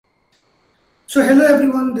So hello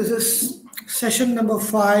everyone, this is session number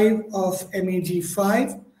 5 of MEG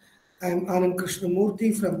 5. I'm Anand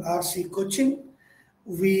Krishnamurthy from RC Coaching.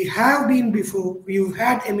 We've had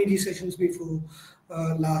MEG sessions before.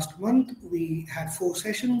 Last month we had 4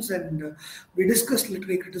 sessions and we discussed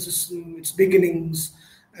literary criticism, its beginnings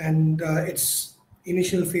and its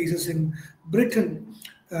initial phases in Britain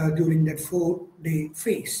during that 4-day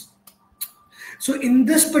phase. So in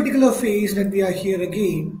this particular phase that we are here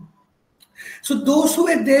again, so those who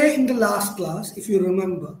were there in the last class, if you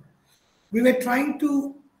remember, we were trying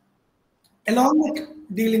to, along with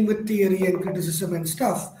dealing with theory and criticism and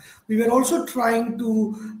stuff, we were also trying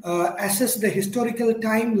to assess the historical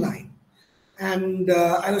timeline. And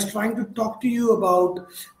I was trying to talk to you about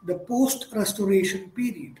the post-restoration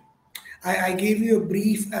period. I gave you a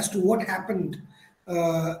brief as to what happened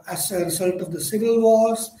as a result of the civil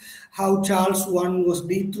wars, how Charles I was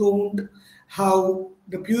dethroned, how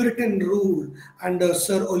the Puritan rule under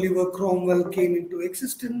Sir Oliver Cromwell came into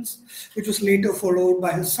existence, which was later followed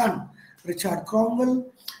by his son, Richard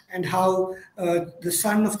Cromwell, and how the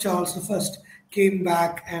son of Charles I came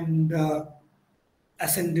back and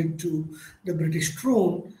ascended to the British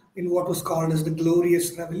throne in what was called as the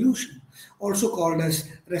Glorious Revolution, also called as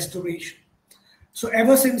Restoration. So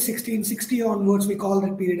ever since 1660 onwards, we call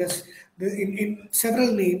that period as, in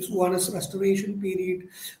several names. One is Restoration period.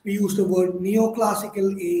 We use the word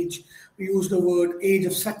Neoclassical age. We use the word Age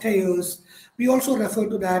of Satires. We also refer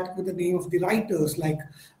to that with the name of the writers like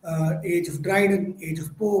Age of Dryden, Age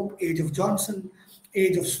of Pope, Age of Johnson,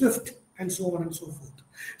 Age of Swift, and so on and so forth.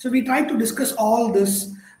 So we tried to discuss all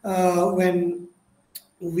this when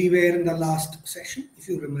we were in the last session, if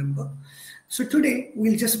you remember. So today,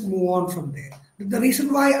 we'll just move on from there. The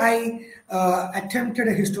reason why I attempted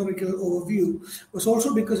a historical overview was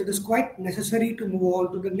also because it is quite necessary to move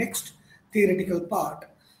on to the next theoretical part,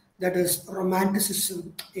 that is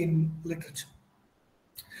Romanticism in literature.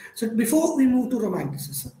 So before we move to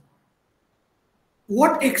Romanticism,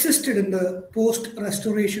 what existed in the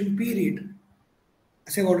post-Restoration period,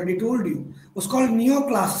 as I've already told you, was called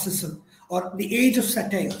Neoclassicism or the Age of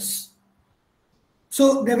Satires.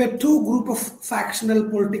 So there were two groups of factional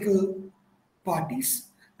political parties,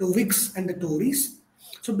 the Whigs and the Tories.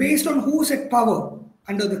 So based on who's at power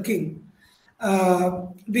under the king,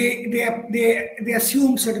 they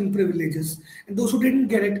assumed certain privileges, and those who didn't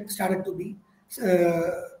get it started to be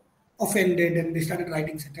offended, and they started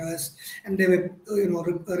writing satires, and there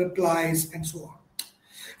were replies and so on.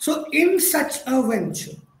 So in such a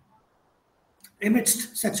venture,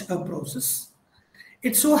 amidst such a process,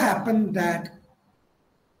 it so happened that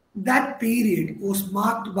that period was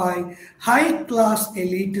marked by high-class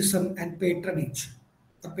elitism and patronage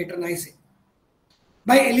or patronizing.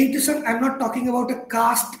 By elitism, I'm not talking about a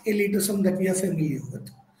caste elitism that we are familiar with,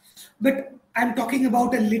 but I'm talking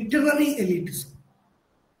about a literary elitism,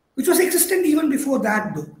 which was existent even before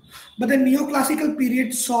that though. But the neoclassical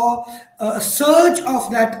period saw a surge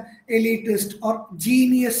of that elitist or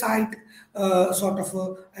geniusite sort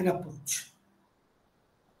of an approach.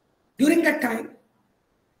 During that time,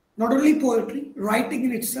 not only poetry, writing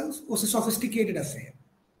in itself was a sophisticated affair.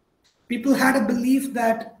 People had a belief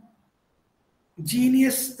that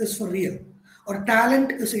genius is for real or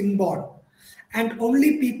talent is inborn, and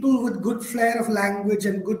only people with good flair of language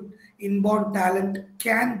and good inborn talent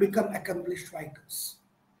can become accomplished writers.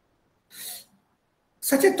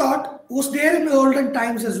 Such a thought was there in the olden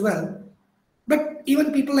times as well, but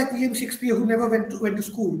even people like William Shakespeare, who never went to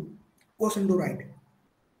school, was into writing.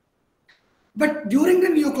 But during the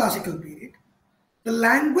neoclassical period, the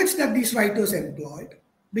language that these writers employed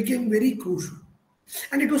became very crucial.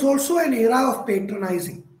 And it was also an era of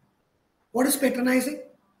patronizing. What is patronizing?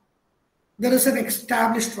 There is an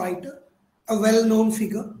established writer, a well-known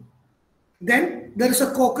figure. Then there is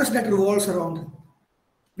a caucus that revolves around him.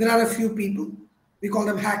 There are a few people, we call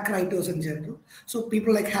them hack writers in general. So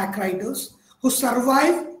people like hack writers who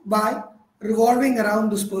survive by revolving around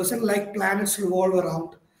this person like planets revolve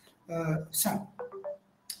around sun.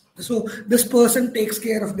 So this person takes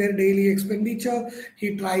care of their daily expenditure.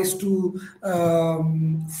 He tries to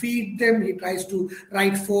feed them. He tries to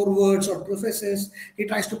write forewords or prefaces. He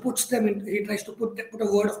tries to put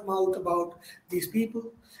a word of mouth about these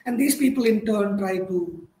people, and these people in turn try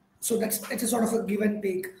to. So it's a sort of a give and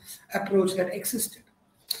take approach that existed.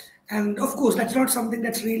 And of course, that's not something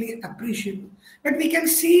that's really appreciable. But we can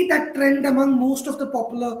see that trend among most of the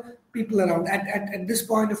popular people around. At this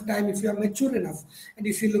point of time, if you are mature enough, and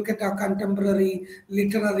if you look at our contemporary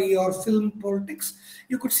literary or film politics,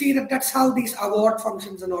 you could see that that's how these award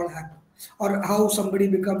functions and all happen, or how somebody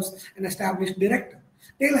becomes an established director.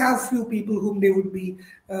 they'll have few people whom they would be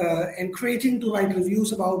encouraging to write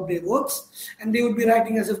reviews about their works, and they would be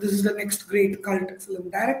writing as if this is the next great cult film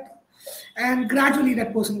director. And gradually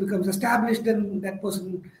that person becomes established, and that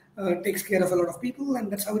person takes care of a lot of people,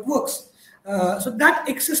 and that's how it works. So that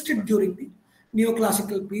existed during the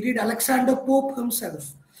neoclassical period. Alexander Pope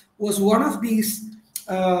himself was one of these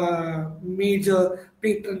major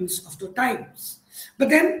patrons of the times. But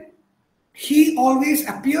then he always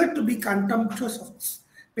appeared to be contemptuous of this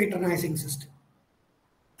patronizing system.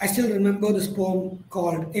 I still remember this poem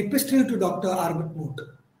called Epistle to Dr. Arbuthnot.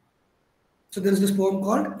 So there is this poem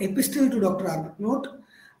called Epistle to Dr. Arbuthnot,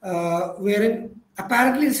 wherein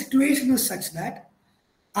apparently the situation is such that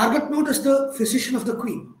Arbuthnot is the physician of the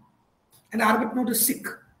queen, and Arbuthnot is sick.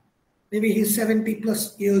 Maybe he's 70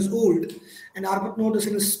 plus years old, and Arbuthnot is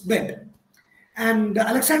in his bed. And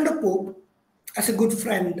Alexander Pope, as a good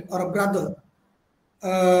friend or a brother,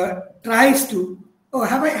 tries to. Oh,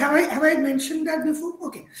 have I mentioned that before?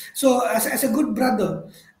 Okay. So as a good brother,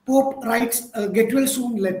 Pope writes a get well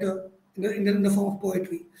soon letter in the form of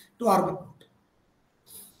poetry to Arbuthnot.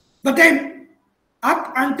 But then,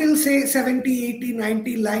 up until say 70, 80,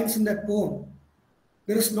 90 lines in that poem,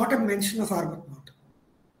 there is not a mention of Arbuthnot.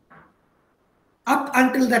 Up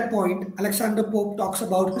until that point, Alexander Pope talks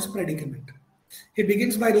about his predicament. He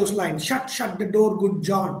begins by those lines: shut the door, good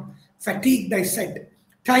John, fatigued I said,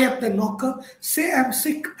 tie up the knocker, say I'm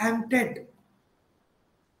sick, I'm dead,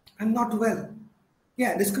 I'm not well.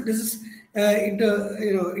 Yeah, this is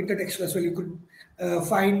intertextual as well. You could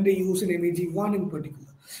find the use in MEG 1 in particular.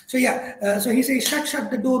 So yeah, so he says, shut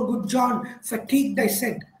the door, good John, fatigued I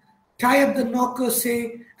said, tie up the knocker,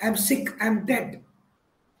 say I'm sick, I'm dead.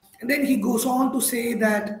 And then he goes on to say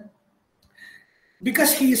that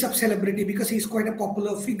because he is a celebrity, because he's quite a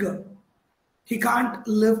popular figure, he can't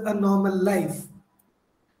live a normal life.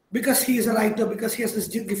 Because he is a writer, because he has this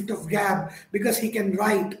gift of gab, because he can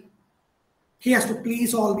write, he has to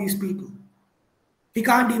please all these people. He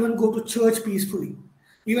can't even go to church peacefully.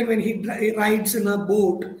 Even when he rides in a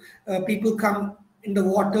boat, people come in the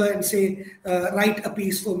water and say, write a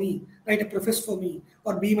piece for me, write a preface for me,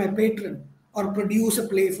 or be my patron, or produce a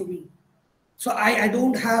play for me. So I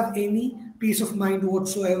don't have any peace of mind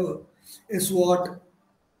whatsoever, is what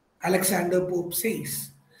Alexander Pope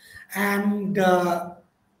says. And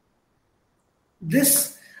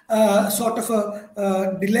this sort of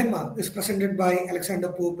a dilemma is presented by Alexander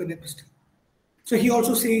Pope in Epistle. So he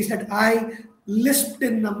also says that I lisped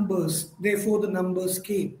in numbers, therefore the numbers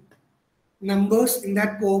came. Numbers in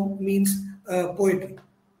that poem means poetry.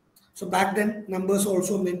 So back then, numbers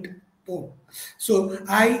also meant poem. So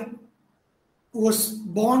I was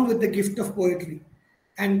born with the gift of poetry,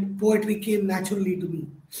 and poetry came naturally to me.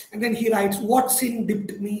 And then he writes, what sin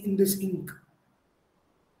dipped me in this ink?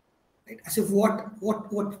 Right? As if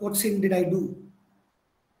what sin did I do?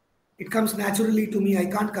 It comes naturally to me, I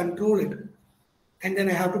can't control it. And then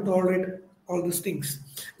I have to tolerate all these things.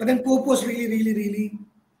 But then Pope was really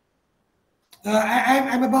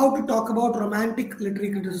I'm about to talk about romantic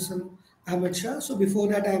literary criticism, Ahmed Shah. So before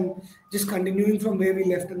that, I'm just continuing from where we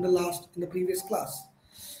left in the previous class.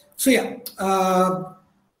 So yeah,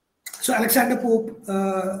 so Alexander Pope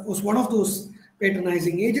was one of those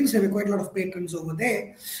patronizing agents. There were quite a lot of patrons over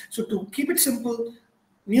there. So to keep it simple,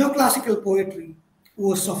 neoclassical poetry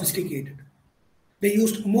was sophisticated. They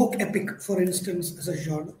used mock epic, for instance, as a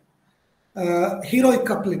genre. Heroic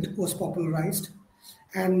couplet was popularized,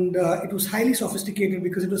 and it was highly sophisticated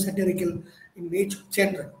because it was satirical in nature,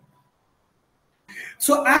 general.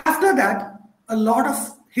 So after that, a lot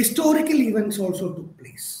of historical events also took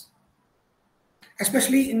place,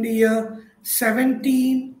 especially in the year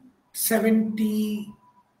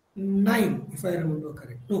 1779, if I remember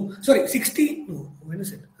correct. No, sorry, 16. No, when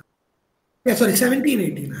is it? Yeah, sorry,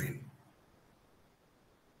 1789.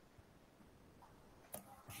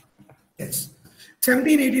 Yes.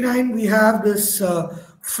 1789, we have this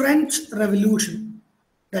French Revolution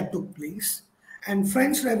that took place, and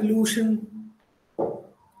French Revolution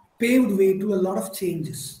paved way to a lot of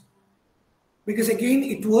changes, because again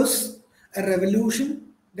it was a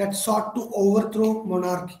revolution that sought to overthrow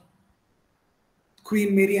monarchy.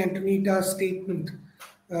 Queen Mary Antoinette's statement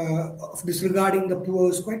of disregarding the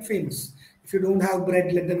poor is quite famous. If you don't have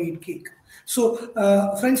bread, let them eat cake. So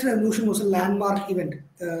French Revolution was a landmark event,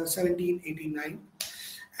 1789.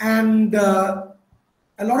 And a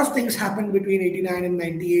lot of things happened between 89 and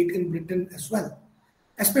 98 in Britain as well.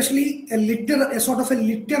 Especially a sort of a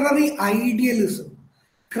literary idealism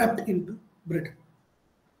crept into Britain.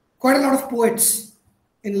 Quite a lot of poets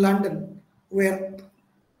in London were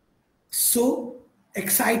so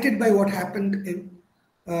excited by what happened in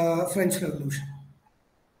French Revolution.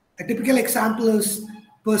 A typical example is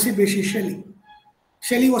Percy Bysshe Shelley.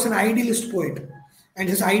 Shelley was an idealist poet, and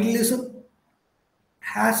his idealism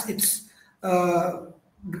has its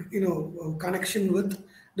connection with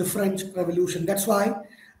the French Revolution. That's why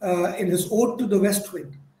in his Ode to the West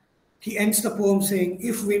Wind, he ends the poem saying,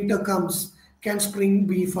 "If winter comes, can spring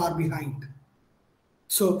be far behind?"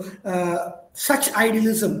 So such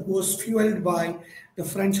idealism was fueled by the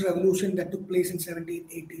French Revolution that took place in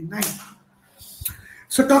 1789.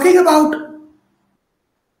 So talking about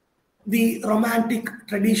the romantic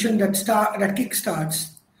tradition that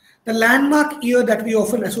kickstarts, the landmark year that we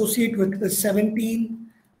often associate with is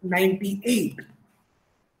 1798.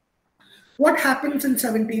 What happens in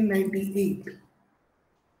 1798?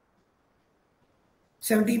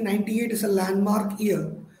 1798 is a landmark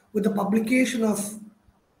year with the publication of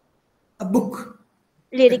a book.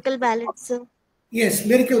 Lyrical ballads. Yes,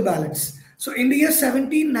 lyrical ballads. So in the year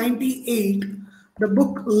 1798, the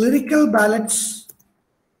book Lyrical Ballads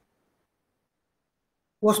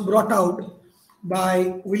was brought out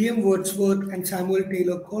by William Wordsworth and Samuel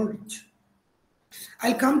Taylor Coleridge.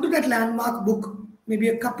 I'll come to that landmark book maybe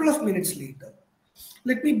a couple of minutes later.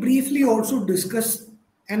 Let me briefly also discuss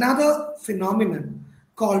another phenomenon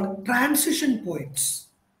called transition poets.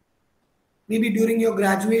 Maybe during your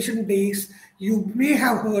graduation days, you may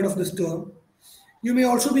have heard of this term. You may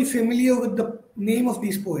also be familiar with the name of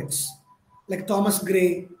these poets, like Thomas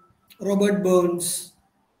Gray, Robert Burns.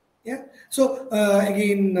 Yeah. So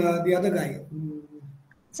again, the other guy.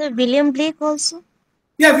 So William Blake also?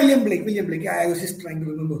 Yeah, William Blake. William Blake. Yeah, I was just trying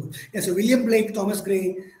to remember. Yeah, so William Blake, Thomas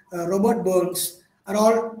Gray, Robert Burns are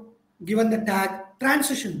all given the tag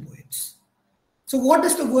transition poets. So what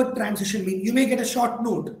does the word transition mean? You may get a short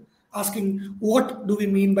note asking what do we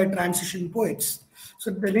mean by transition poets.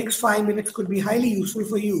 So the next 5 minutes could be highly useful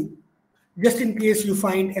for you, just in case you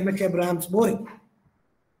find M.H. Abrams boring.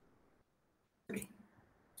 Okay.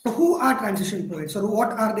 So who are transition poets, or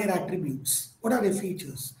what are their attributes? What are their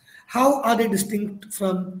features? How are they distinct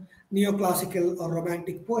from neoclassical or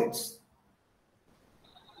romantic poets?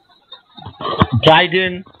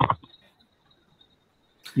 Dryden,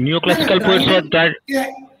 neoclassical poets were Dryden.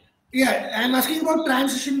 Yeah, I'm asking about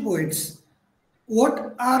transition poets.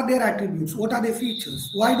 What are their attributes? What are their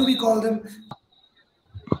features? Why do we call them?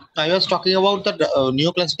 I was talking about the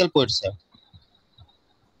neoclassical poets, sir.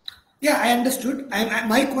 Yeah, I understood.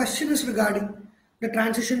 My question is regarding the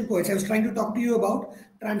transition poets. I was trying to talk to you about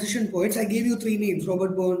transition poets. I gave you 3 names: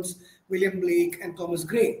 Robert Burns, William Blake, and Thomas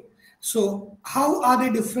Gray. So how are they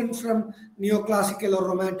different from neoclassical or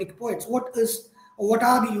romantic poets? What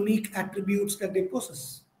are the unique attributes that they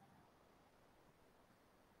possess?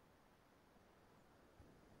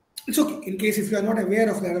 It's okay. In case if you are not aware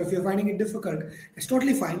of that, or if you're finding it difficult, it's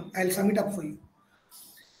totally fine. I'll sum it up for you.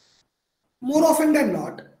 More often than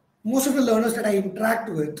not, most of the learners that I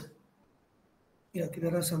interact with,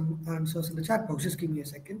 there are some answers in the chat box. Just give me a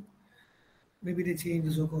second. Maybe they change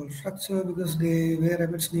the so-called structure because they were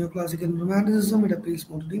amidst neoclassical and romanticism. It appeals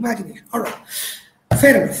more to the imagination. All right,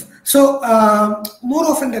 fair enough. So more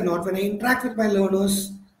often than not, when I interact with my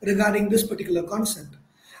learners regarding this particular concept,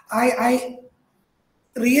 I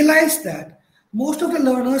realize that most of the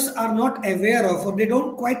learners are not aware of, or they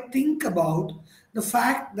don't quite think about the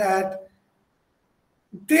fact that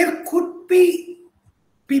there could be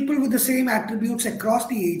people with the same attributes across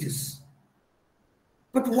the ages.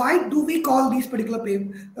 But why do we call these particular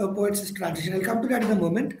poets as transition? I'll come to that in a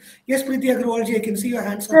moment. Yes, Preeti Agrawalji, I can see your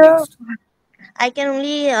hands are raised. I can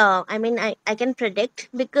only, I can predict,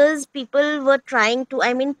 because people were trying to,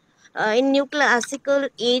 in new classical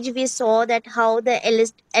age, we saw that how the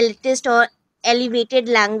elitist or elevated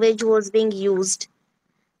language was being used.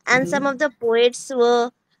 And some of the poets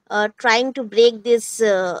were trying to break this,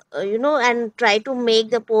 and try to make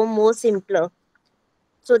the poem more simpler,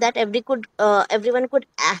 so that everyone could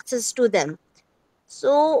access to them.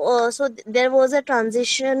 There was a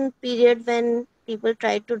transition period when people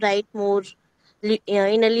tried to write more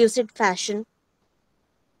in a lucid fashion,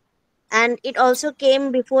 and it also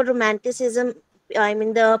came before romanticism.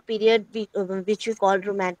 The period which we call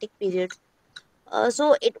romantic period.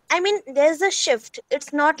 There's a shift.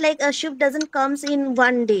 It's not like a shift doesn't comes in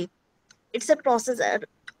one day. It's a process.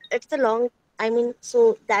 It's a long.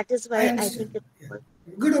 So that is I why I think understand. Yeah.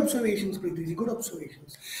 Good observations, Preeti. Good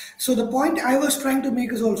observations. So the point I was trying to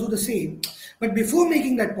make is also the same. But before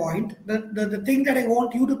making that point, the thing that I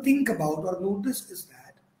want you to think about or notice is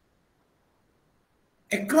that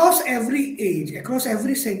across every age, across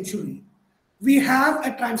every century, we have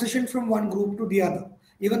a transition from one group to the other.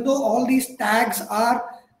 Even though all these tags are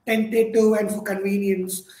tentative and for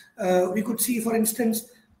convenience, we could see, for instance,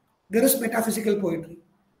 there is metaphysical poetry.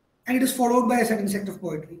 and it is followed by a certain set of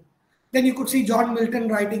poetry. Then you could see John Milton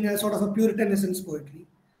writing a sort of a Puritan essence poetry.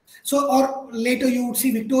 So, or later you would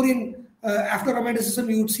see Victorian, after Romanticism,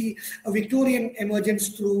 you would see a Victorian emergence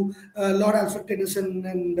through Lord Alfred Tennyson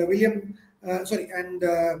and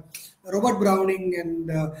Robert Browning and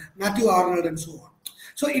Matthew Arnold and so on.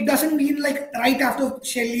 So it doesn't mean like right after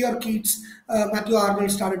Shelley or Keats, Matthew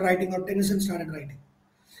Arnold started writing or Tennyson started writing.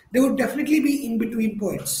 There would definitely be in between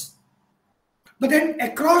poets. But then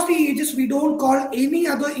across the ages, we don't call any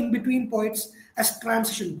other in between poets as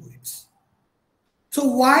transition poets. So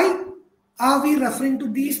why are we referring to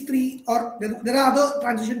these three, or there are other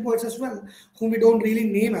transition poets as well whom we don't really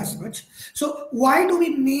name as much. So why do we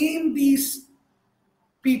name these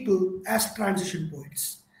people as transition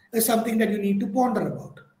poets? Is something that you need to ponder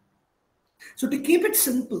about. So to keep it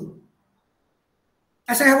simple,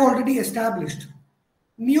 as I have already established,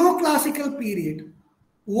 neoclassical period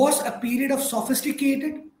was a period of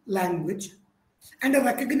sophisticated language and a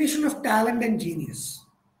recognition of talent and genius,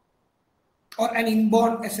 or an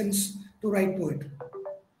inborn essence to write poetry.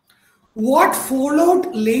 What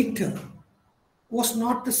followed later was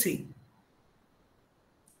not the same.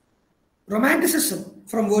 Romanticism,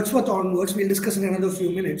 from Wordsworth onwards, we'll discuss in another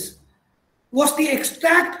few minutes, was the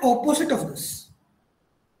exact opposite of this,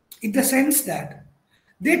 in the sense that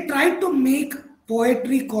they tried to make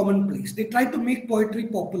poetry commonplace. They tried to make poetry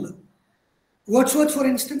popular. Wordsworth, for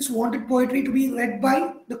instance, wanted poetry to be read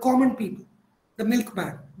by the common people, the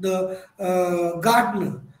milkman, the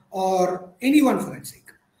gardener, or anyone for that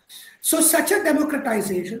sake. So such a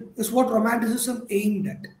democratization is what Romanticism aimed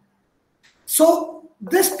at. So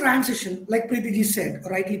this transition, like Preetiji said,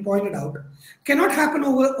 rightly pointed out, cannot happen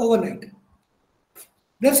overnight.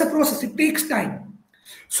 There's a process, it takes time.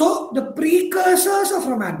 So the precursors of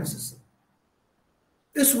Romanticism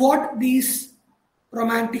is what these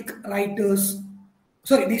romantic writers,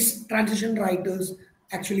 these transition writers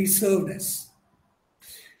actually served as.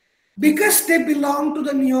 Because they belong to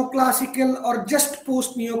the neoclassical or just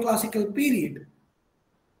post-neoclassical period,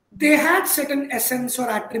 they had certain essence or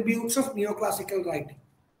attributes of neoclassical writing,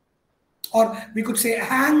 or we could say a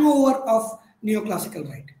hangover of neoclassical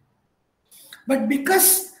writing. But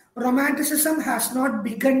because Romanticism has not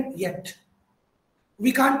begun yet,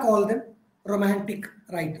 we can't call them romantic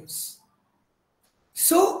writers.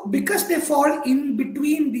 So because they fall in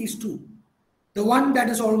between these two, the one that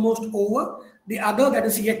is almost over, the other that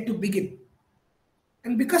is yet to begin,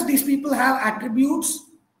 and because these people have attributes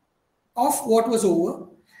of what was over,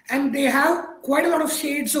 and they have quite a lot of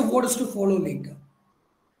shades of what is to follow later,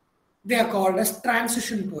 they are called as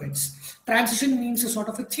transition poets. Transition means a sort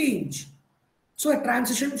of a change. So a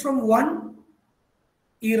transition from one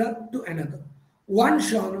era to another, one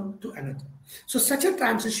genre to another. So such a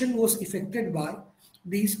transition was effected by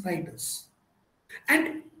these writers.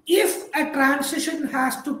 And if a transition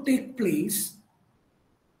has to take place,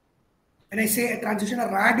 and I say a transition, a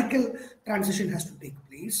radical transition has to take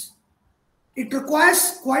place, it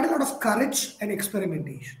requires quite a lot of courage and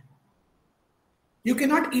experimentation. You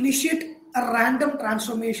cannot initiate a random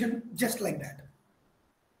transformation just like that.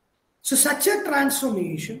 So such a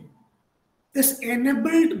transformation is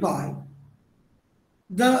enabled by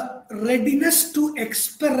the readiness to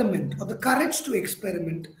experiment, or the courage to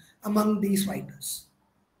experiment among these writers.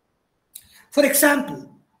 For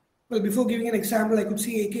example, well, before giving an example, I could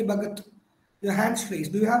see A.K. Bhagat, your hands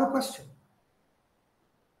raised. Do you have a question?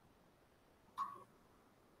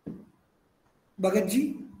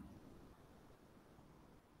 Bhagatji?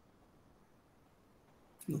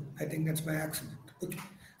 No, I think that's by accident. Okay.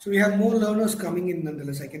 So we have more learners coming in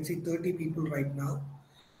nonetheless. I can see 30 people right now,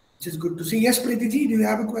 which is good to see. Yes, Preetiji, do you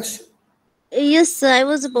have a question? Yes, I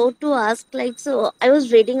was about to ask, like, so I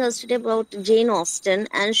was reading yesterday about Jane Austen,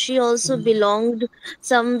 and she also belonged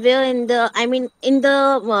somewhere in in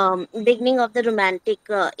the beginning of the Romantic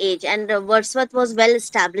age, and Wordsworth was well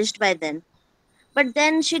established by then. But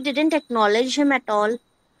then she didn't acknowledge him at all,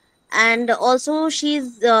 and also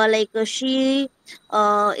she's she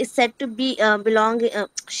is said to be belong.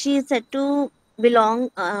 She is said to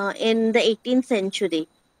belong in the 18th century.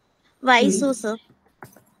 Why so, sir?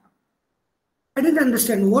 I didn't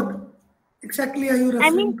understand. What exactly are you I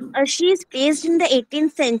mean, referring to? she is based in the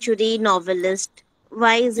 18th century novelist.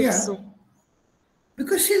 Why is it Yeah, so?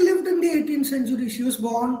 because she lived in the 18th century. She was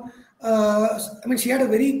born, she had a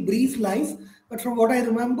very brief life, but from what I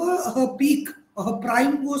remember, her peak, her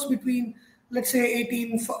prime was between, let's say,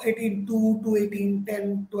 1802 to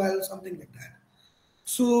 1810, 12, something like that.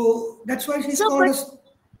 So that's why she's So, called but as.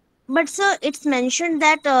 But sir, it's mentioned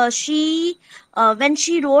that when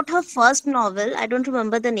she wrote her first novel, I don't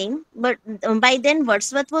remember the name, but by then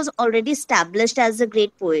Wordsworth was already established as a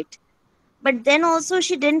great poet. But then also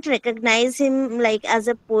she didn't recognize him like as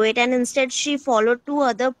a poet, and instead she followed two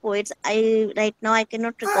other poets. I right now I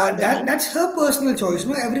cannot recall the name. That's her personal choice.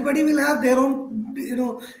 No, everybody will have their own,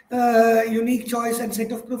 unique choice and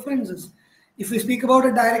set of preferences. If we speak about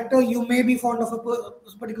a director, you may be fond of a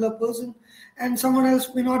particular person, and someone else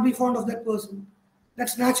may not be fond of that person.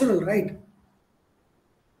 That's natural, right?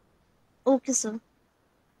 Okay, sir.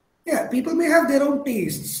 Yeah, people may have their own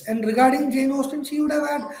tastes. And regarding Jane Austen, she would have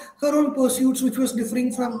had her own pursuits, which was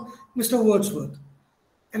differing from Mr. Wordsworth.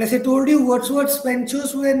 And as I told you, Wordsworth's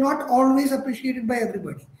ventures were not always appreciated by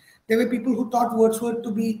everybody. There were people who thought Wordsworth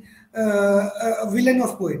to be a villain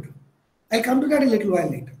of poetry. I'll come to that a little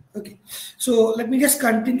while later. Okay, so let me just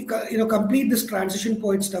continue, complete this transition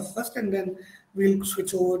point stuff first, and then we'll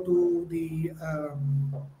switch over to the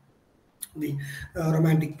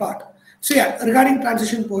romantic part. So yeah, regarding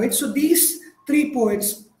transition poets, so these three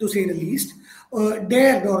poets, to say the least,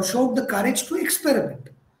 dared or showed the courage to experiment.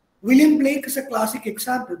 William Blake is a classic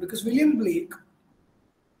example because William Blake,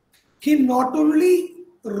 he not only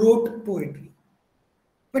wrote poetry,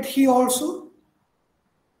 but he also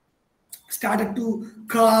started to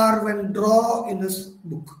carve and draw in his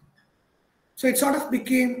book. So it sort of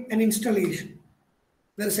became an installation.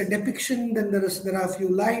 There is a depiction, then there are a few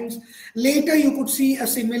lines. Later, you could see a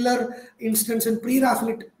similar instance in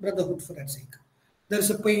Pre-Raphaelite Brotherhood, for that sake. There is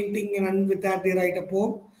a painting, and with that, they write a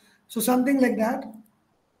poem. So something like that.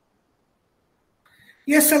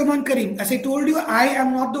 Yes, Salman Karim. As I told you, I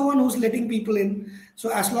am not the one who's letting people in. So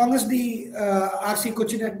as long as the RC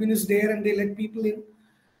Cochin admin is there and they let people in,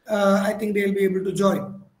 I think they'll be able to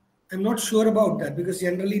join. I'm not sure about that because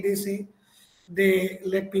generally they say they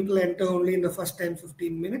let people enter only in the first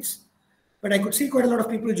 10-15 minutes. But I could see quite a lot of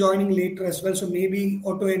people joining later as well. So maybe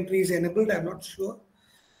auto entry is enabled. I'm not sure.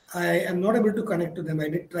 I am not able to connect to them. I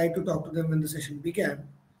did try to talk to them when the session began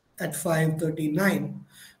at 5:39,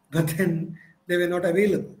 but then they were not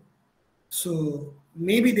available. So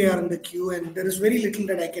maybe they are in the queue, and there is very little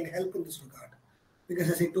that I can help in this regard. Because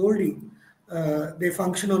as I told you, they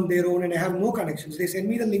function on their own and I have no connections. They send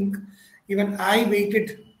me the link. Even I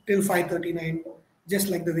waited till 5:39, just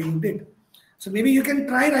like the way you did. So maybe you can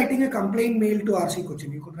try writing a complaint mail to RC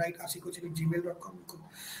Cochin. You could write rccochin@gmail.com. You could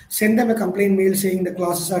send them a complaint mail saying the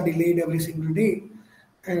classes are delayed every single day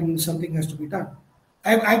and something has to be done.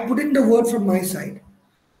 I put in the word from my side,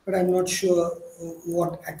 but I'm not sure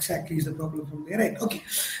what exactly is the problem from their end. Okay,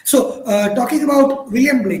 so talking about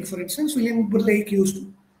William Blake, for instance, William Blake used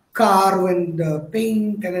to carve and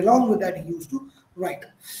paint, and along with that, he used to write.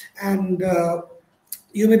 And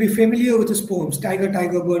you may be familiar with his poems, Tiger,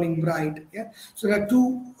 Tiger, Burning Bright. Yeah, so there are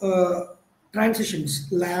two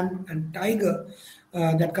transitions, Lamb and Tiger,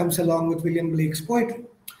 that comes along with William Blake's poetry.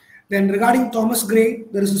 Then regarding Thomas Gray,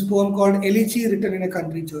 there is this poem called Elegy written in a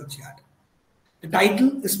country churchyard. The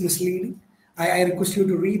title is misleading. I request you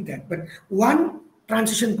to read that. But one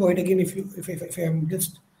transition point, again, if I'm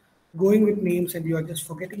just going with names and you are just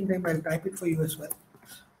forgetting them, I'll type it for you as well.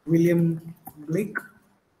 William Blake,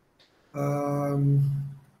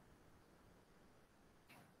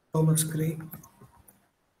 Thomas Gray,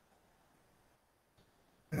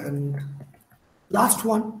 and last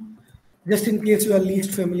one, just in case you are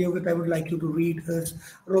least familiar with, I would like you to read is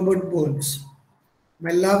Robert Burns.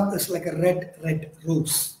 My love is like a red, red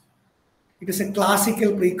rose. It is a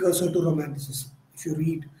classical precursor to Romanticism. If you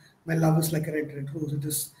read My Love is Like a Red, Red Rose, it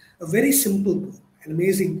is a very simple poem, an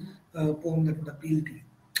amazing poem that would appeal to you.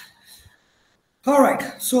 All right,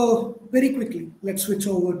 so very quickly, let's switch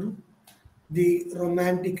over to the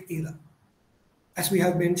Romantic era. As we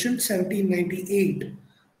have mentioned, 1798,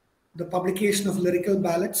 the publication of lyrical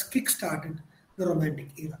ballads kick-started the Romantic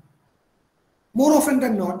era. More often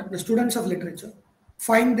than not, the students of literature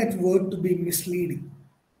find that word to be misleading.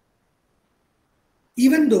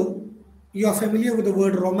 Even though you are familiar with the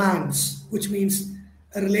word romance, which means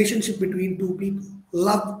a relationship between two people,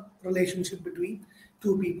 love relationship between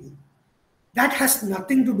two people, that has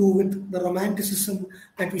nothing to do with the romanticism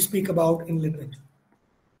that we speak about in literature.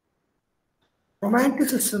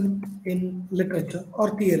 Romanticism in literature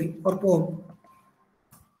or theory or poem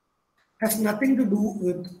has nothing to do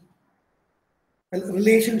with a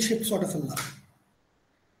relationship sort of a love.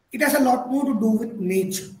 It has a lot more to do with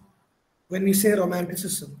nature. When we say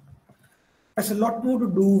romanticism, it has a lot more to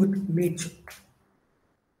do with nature.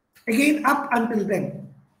 Again, up until then,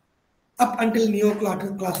 up until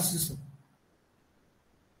neoclassicism.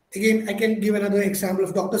 Again, I can give another example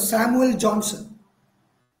of Dr. Samuel Johnson,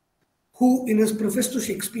 who, in his preface to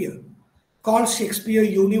Shakespeare, calls Shakespeare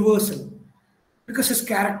universal because his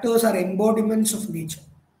characters are embodiments of nature.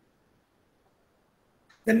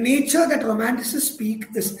 The nature that romanticists speak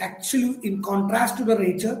is actually in contrast to the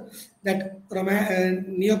nature that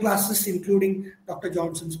neoclassicists, including Dr.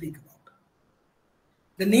 Johnson, speak about.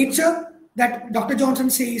 The nature that Dr.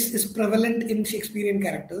 Johnson says is prevalent in Shakespearean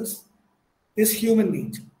characters is human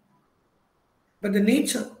nature. But the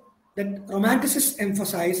nature that romanticists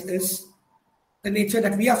emphasize is the nature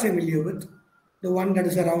that we are familiar with, the one that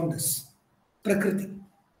is around us, Prakriti.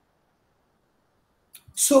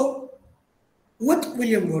 So, with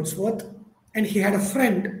William Wordsworth, and he had a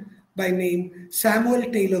friend by name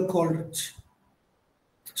Samuel Taylor Coleridge.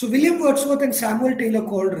 So, William Wordsworth and Samuel Taylor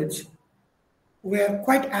Coleridge were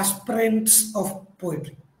quite aspirants of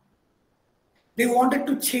poetry. They wanted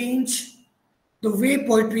to change the way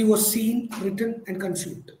poetry was seen, written, and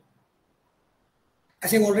consumed.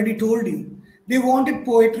 As I've already told you, they wanted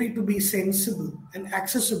poetry to be sensible and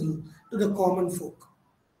accessible to the common folk.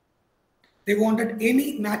 They wanted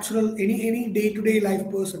any natural, any day-to-day life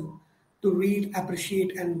person to read,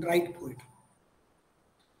 appreciate, and write poetry.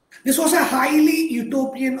 This was a highly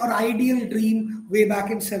utopian or ideal dream way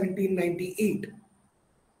back in 1798.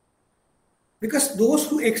 Because those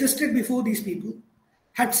who existed before these people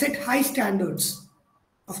had set high standards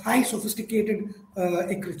of high sophisticated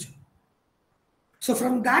literature. So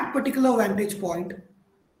from that particular vantage point,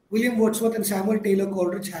 William Wordsworth and Samuel Taylor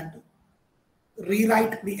Coleridge had to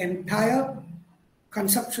rewrite the entire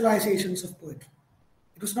conceptualizations of poetry.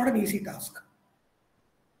 It was not an easy task.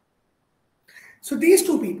 So these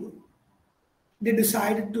two people, they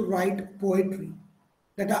decided to write poetry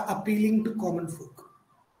that are appealing to common folk.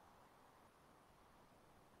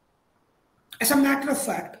 As a matter of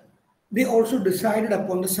fact, they also decided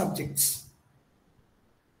upon the subjects.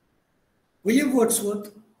 William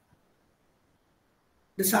Wordsworth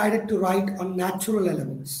decided to write on natural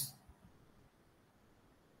elements.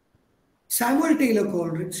 Samuel Taylor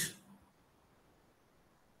Coleridge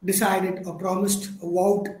decided or promised or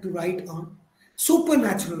vowed to write on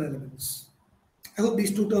supernatural elements. I hope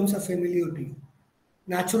these two terms are familiar to you.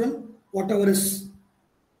 Natural, whatever is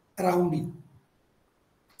around you.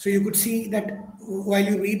 So you could see that while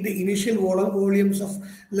you read the initial volumes of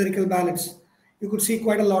lyrical ballads, you could see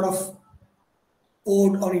quite a lot of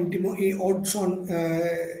odes on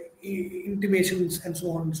intimations and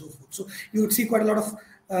so on and so forth. So you would see quite a lot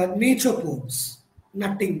of nature poems.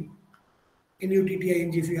 Nutting,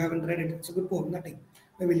 N-U-T-T-I-N-G, if you haven't read it, it's a good poem, Nutting,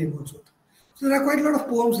 by William Wordsworth. So there are quite a lot of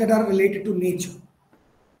poems that are related to nature.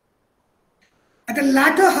 At the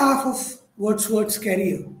latter half of Wordsworth's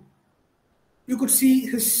career, you could see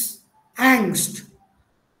his angst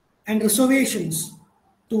and reservations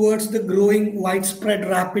towards the growing, widespread,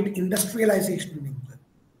 rapid industrialization in England.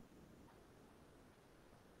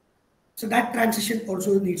 So that transition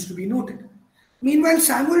also needs to be noted. Meanwhile,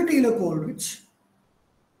 Samuel Taylor Coleridge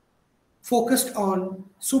focused on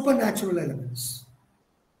supernatural elements.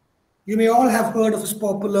 You may all have heard of his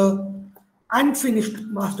popular unfinished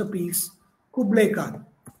masterpiece, Kublai Khan.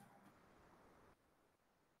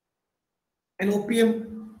 An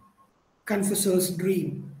opium confessor's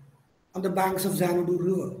dream on the banks of Xanadu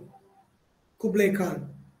River. Kublai Khan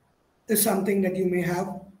is something that you may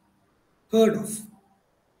have heard of.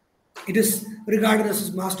 It is regarded as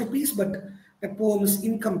his masterpiece, but the poem is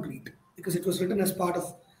incomplete because it was written as part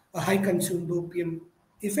of a high consumed opium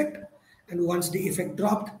effect, and once the effect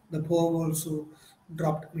dropped, the poem also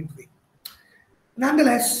dropped midway.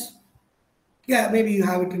 Nonetheless, yeah, maybe you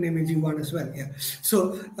have it in MEG1 as well. Yeah.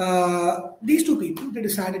 So these two people, they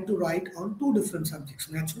decided to write on two different subjects,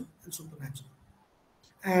 natural and supernatural.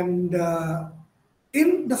 And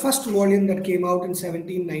in the first volume that came out in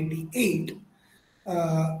 1798,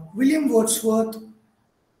 William Wordsworth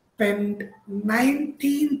penned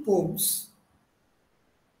 19 poems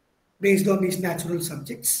based on these natural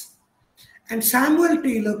subjects. And Samuel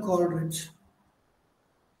Taylor Coleridge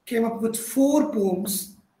came up with 4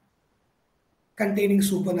 poems containing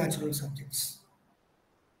supernatural subjects.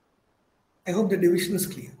 I hope the division is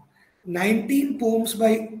clear. 19 poems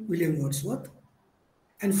by William Wordsworth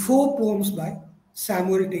and 4 poems by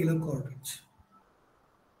Samuel Taylor Coleridge.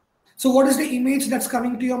 So what is the image that's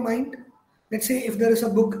coming to your mind? Let's say if there is a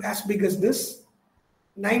book as big as this,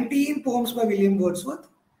 19 poems by William Wordsworth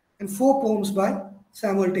and 4 poems by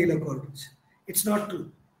Samuel Taylor Coleridge. It's not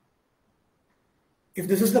true. If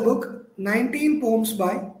this is the book, 4 poems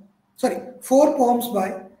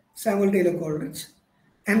by Samuel Taylor Coleridge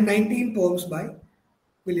and 19 poems by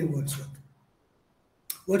William Wordsworth.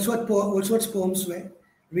 Wordsworth's poems were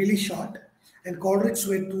really short and Coleridge's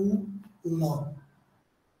were too long.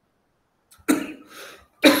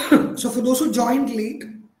 So for those who joined late,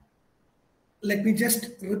 let me just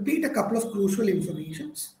repeat a couple of crucial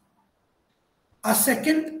informations. Our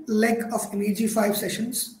second leg of MEG5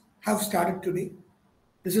 sessions have started today.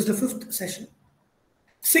 This is the 5th session.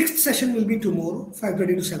 6th session will be tomorrow,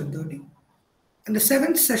 5:30 to 7:30. And the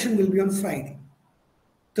 7th session will be on Friday.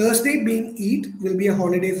 Thursday, being Eid, will be a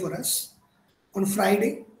holiday for us. On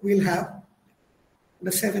Friday, we'll have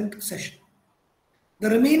the 7th session. The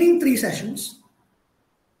remaining 3 sessions,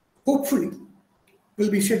 hopefully, will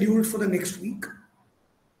be scheduled for the next week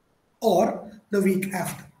or the week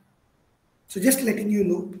after. So just letting you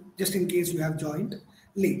know, just in case you have joined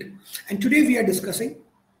late. And today we are discussing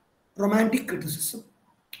romantic criticism.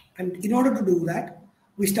 And in order to do that,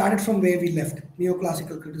 we started from where we left,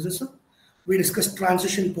 neoclassical criticism. We discussed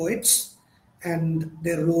transition poets and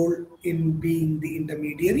their role in being the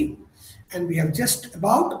intermediary. And we have just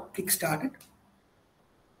about kick-started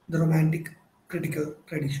the romantic critical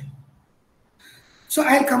tradition. So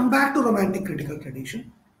I'll come back to romantic critical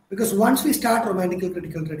tradition, because once we start romantic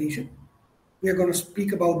critical tradition, we are going to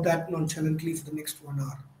speak about that nonchalantly for the next 1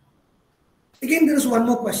 hour. Again, there is one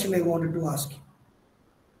more question I wanted to ask you,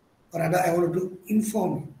 or rather I wanted to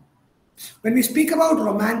inform you. When we speak about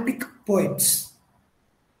romantic poets,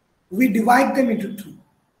 we divide them into 2.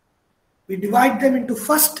 We divide them into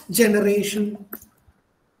first generation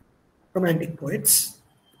romantic poets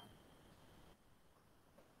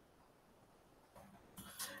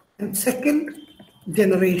and second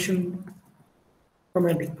generation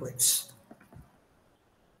romantic poets.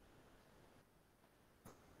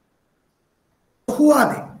 Who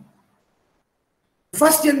are they?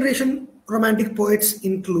 First generation romantic poets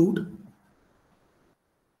include...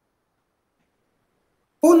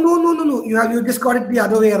 Oh, no. You just got it the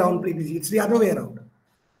other way around, Preeti. It's the other way around.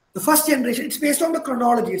 The first generation, it's based on the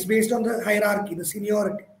chronology, it's based on the hierarchy, the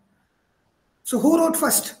seniority. So who wrote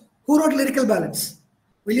first? Who wrote lyrical ballads?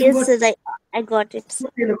 Yes, Wordsworth. I got it.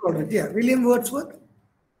 Yeah, William Wordsworth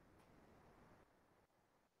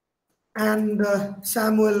and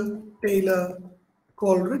Samuel Taylor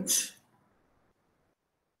Coleridge.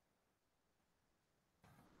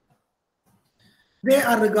 They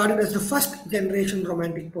are regarded as the first generation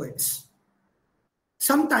romantic poets.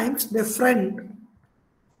 Sometimes their friend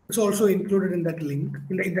is also included in that link,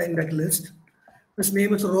 in that list. His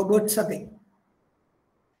name is Robert Southey.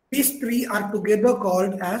 These 3 are together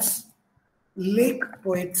called as lake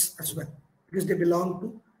poets as well, because they belong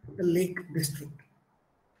to the Lake District.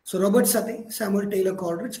 So Robert Southey, Samuel Taylor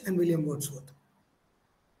Coleridge, and William Wordsworth.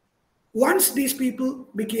 Once these people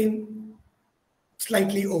became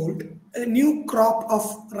slightly old, a new crop of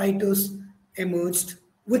writers emerged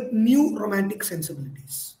with new romantic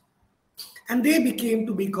sensibilities. And they became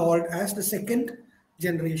to be called as the second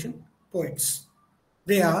generation poets.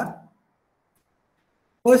 They are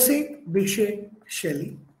Percy Bysshe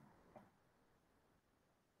Shelley,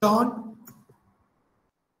 John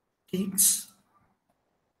Keats,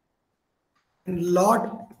 and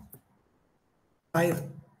Lord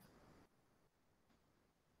Byron.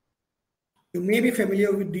 You may be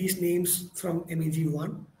familiar with these names from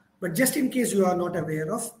MEG1, but just in case you are not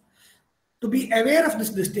aware of, to be aware of this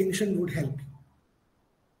distinction would help you.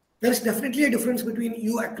 There is definitely a difference between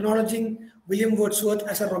you acknowledging William Wordsworth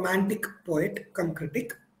as a romantic poet, come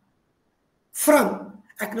critic, from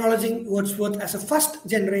acknowledging Wordsworth as a first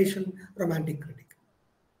generation romantic critic.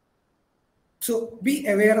 So be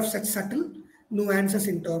aware of such subtle nuances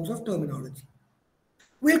in terms of terminology.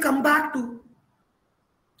 We'll come back to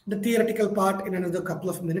the theoretical part in another couple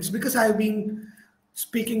of minutes, because I've been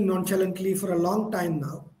speaking nonchalantly for a long time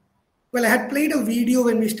now. Well, I had played a video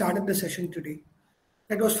when we started the session today.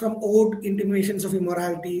 That was from Ode, Intimations of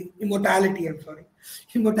Immortality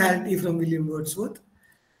from William Wordsworth.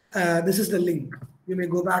 This is the link. You may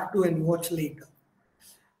go back to and watch later.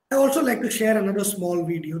 I also like to share another small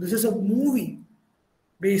video. This is a movie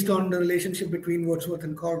based on the relationship between Wordsworth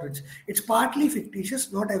and Coleridge. It's partly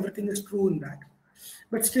fictitious, not everything is true in that.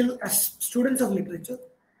 But still, as students of literature,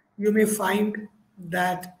 you may find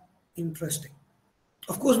that interesting.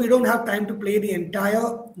 Of course, we don't have time to play the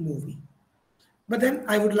entire movie. But then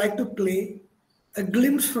I would like to play a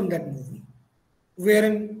glimpse from that movie,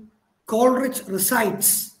 wherein Coleridge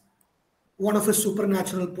recites one of his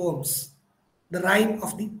supernatural poems, The Rime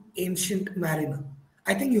of the Ancient Mariner.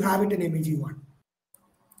 I think you have it in MEG1.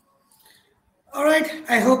 All right,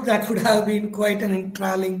 I hope that would have been quite an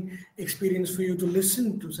enthralling experience for you to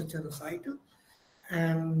listen to such a recital.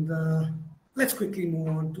 And let's quickly move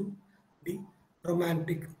on to the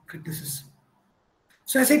romantic criticism.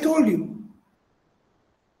 So as I told you,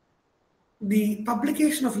 the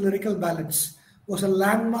publication of lyrical ballads was a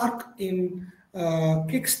landmark in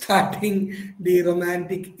kick-starting the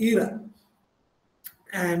Romantic era.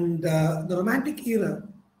 And the Romantic era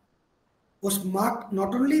was marked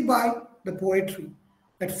not only by the poetry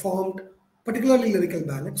that formed particularly lyrical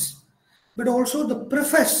ballads, but also the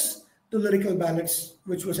preface to lyrical ballads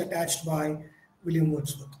which was attached by William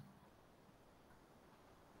Wordsworth.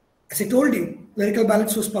 As I told you, lyrical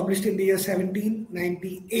ballads was published in the year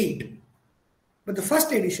 1798. But the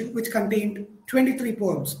first edition, which contained 23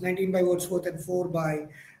 poems, 19 by Wordsworth and 4 by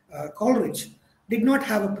Coleridge, did not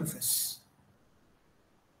have a preface.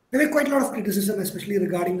 There were quite a lot of criticism, especially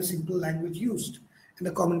regarding the simple language used and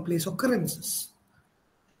the commonplace occurrences.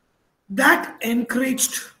 That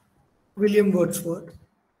encouraged William Wordsworth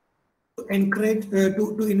to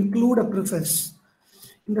include a preface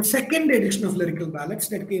in the second edition of Lyrical Ballads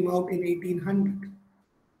that came out in 1800.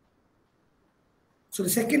 So the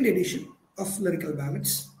second edition of Lyrical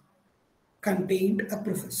Ballads contained a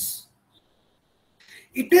preface.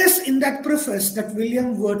 It is in that preface that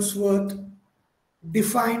William Wordsworth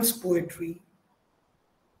defines poetry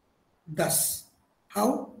thus.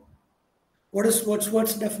 How? What is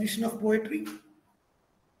Wordsworth's definition of poetry?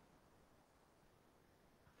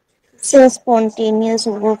 It's a spontaneous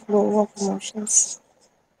overflow of emotions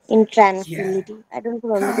in Yeah. tranquility. I don't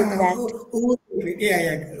know only with that.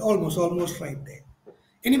 Yeah, almost right there.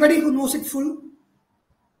 Anybody who knows it full?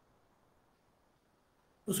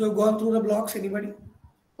 Those who have gone through the blocks, anybody?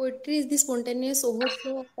 Poetry is the spontaneous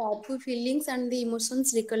overflow of powerful feelings and the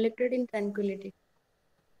emotions recollected in tranquility.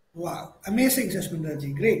 Wow, amazing,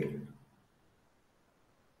 Jasmindraji, great.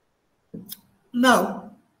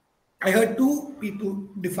 Now, I heard two people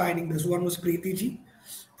defining this. One was Preeti ji,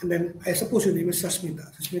 and then I suppose your name is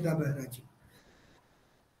Sasmita Behraji.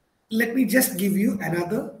 Let me just give you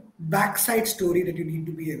another backside story that you need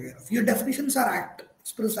to be aware of. Your definitions are apt,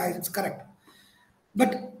 it's precise, it's correct.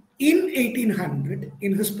 But in 1800,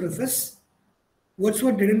 in his preface,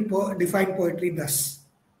 Wordsworth didn't define poetry thus.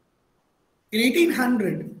 In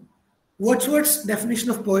 1800, Wordsworth's definition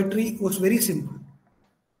of poetry was very simple.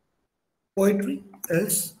 Poetry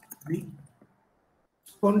is the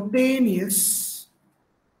spontaneous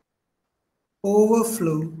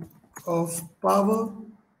overflow of powerful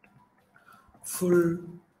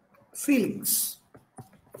feelings.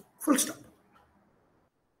 Full stop.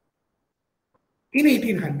 In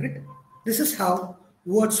 1800, this is how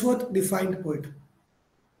Wordsworth defined poetry.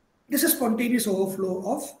 This is spontaneous overflow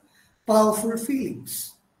of powerful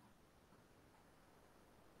feelings.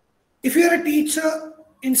 If you are a teacher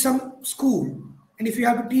in some school and if you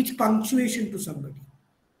have to teach punctuation to somebody,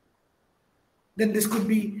 then this could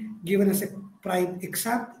be given as a prime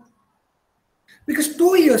example. Because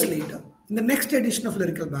 2 years later, in the next edition of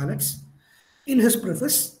Lyrical Ballads, in his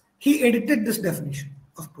preface, he edited this definition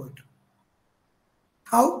of poetry.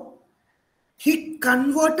 How? He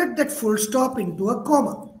converted that full stop into a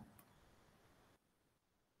comma.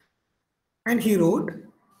 And he wrote,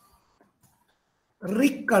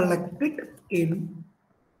 recollected in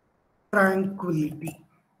tranquility.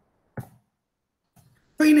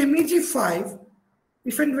 So in MEG 5,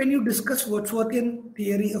 if and when you discuss Wordsworthian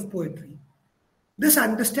theory of poetry, this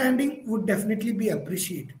understanding would definitely be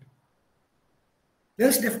appreciated.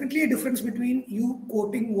 There's definitely a difference between you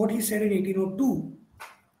quoting what he said in 1802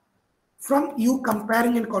 from you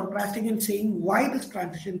comparing and contrasting and saying why this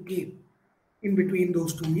transition came in between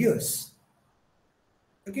those 2 years.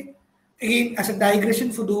 Okay. Again, as a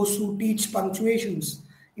digression for those who teach punctuations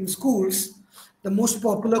in schools, the most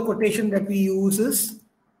popular quotation that we use is,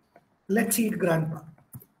 let's eat grandpa.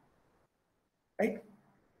 Right?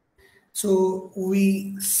 So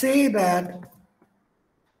we say that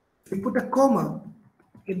if we put a comma,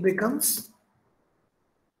 it becomes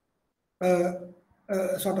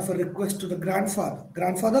sort of a request to the grandfather.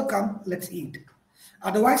 Grandfather, come, let's eat.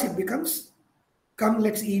 Otherwise, it becomes, come,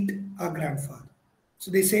 let's eat our grandfather. So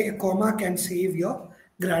they say a comma can save your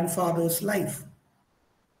grandfather's life.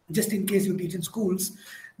 Just in case you teach in schools,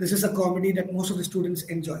 this is a comedy that most of the students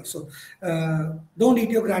enjoy. So don't eat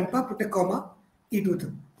your grandpa, put a comma, eat with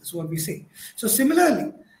him. That's what we say. So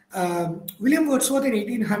similarly, William Wordsworth in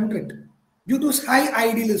 1800, due to his high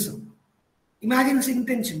idealism, imagine his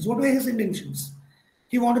intentions. What were his intentions?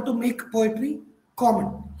 He wanted to make poetry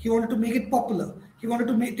common. He wanted to make it popular. He wanted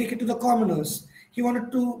to take it to the commoners. He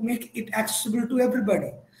wanted to make it accessible to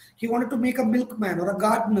everybody. He wanted to make a milkman or a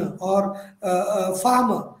gardener or a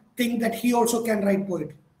farmer think that he also can write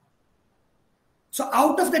poetry. So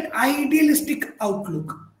out of that idealistic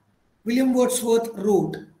outlook, William Wordsworth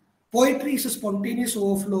wrote, poetry is a spontaneous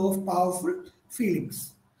overflow of powerful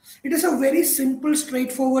feelings. It is a very simple,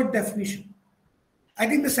 straightforward definition. I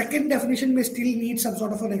think the second definition may still need some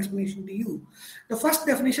sort of an explanation to you. The first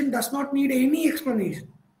definition does not need any explanation.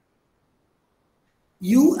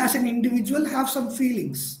 You as an individual have some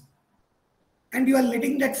feelings, and you are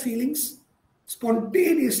letting that feelings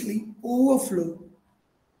spontaneously overflow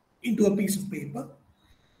into a piece of paper,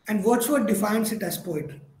 and Wordsworth defines it as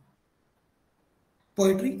poetry.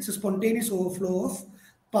 Poetry is a spontaneous overflow of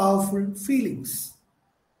powerful feelings.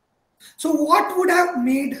 So what would have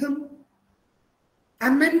made him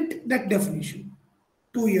amend that definition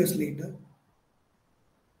 2 years later?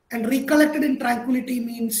 And recollected in tranquility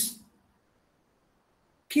means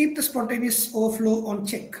keep the spontaneous overflow on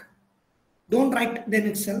check. Don't write then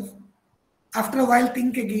itself. After a while,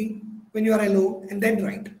 think again when you are alone and then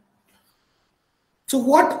write. So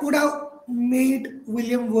what would have made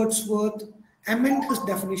William Wordsworth amend his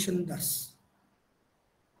definition thus?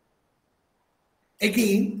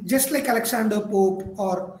 Again, just like Alexander Pope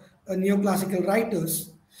or neoclassical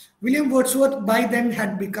writers, William Wordsworth by then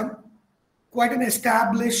had become quite an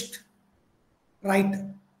established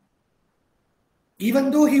writer.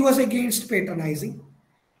 Even though he was against patronizing,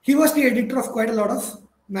 he was the editor of quite a lot of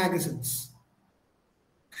magazines.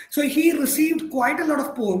 So he received quite a lot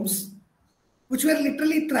of poems which were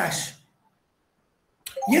literally trash.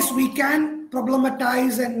 Yes, we can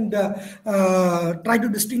problematize and try to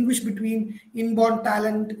distinguish between inborn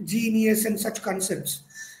talent, genius, and such concepts.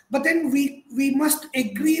 But then we must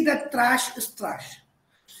agree that trash is trash.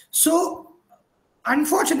 So,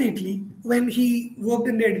 unfortunately, when he worked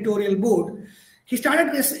in the editorial board, he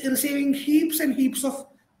started receiving heaps and heaps of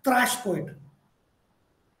trash poetry.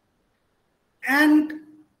 And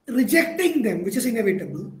rejecting them, which is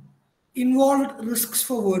inevitable, involved risks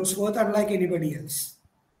for Wordsworth unlike anybody else.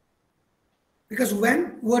 Because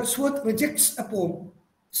when Wordsworth rejects a poem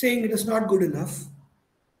saying it is not good enough,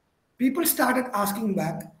 people started asking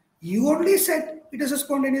back, you only said it is a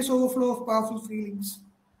spontaneous overflow of powerful feelings.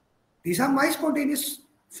 These are my spontaneous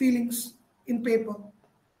feelings in paper.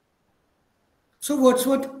 So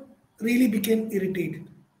Wordsworth really became irritated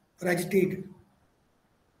or agitated.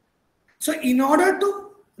 So in order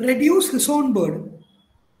to reduce his own burden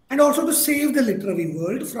and also to save the literary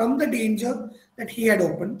world from the danger that he had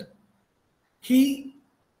opened, he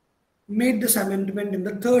made this amendment in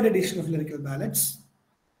the third edition of Lyrical Ballads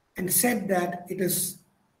and said that it is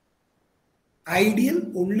ideal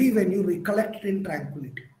only when you recollect it in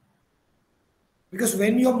tranquility. Because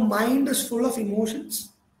when your mind is full of emotions,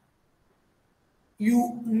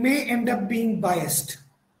 you may end up being biased.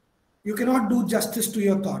 You cannot do justice to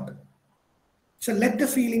your thought. So let the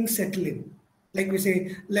feelings settle in. Like we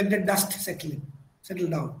say, let the dust settle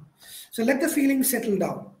down. So let the feelings settle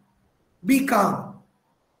down. Be calm.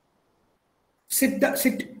 Sit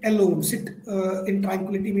alone. Sit in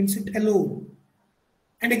tranquility means sit alone.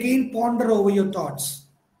 And again, ponder over your thoughts.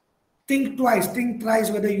 Think twice, think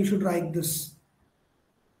thrice whether you should write this.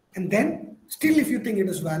 And then, still if you think it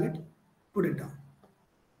is valid, put it down.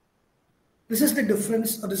 This is the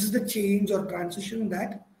difference, or this is the change or transition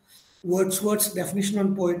that Wordsworth's definition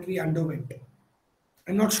on poetry underwent.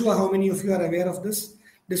 I'm not sure how many of you are aware of this,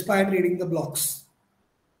 despite reading the blogs.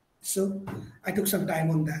 So, I took some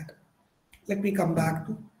time on that. Let me come back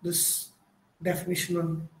to this definition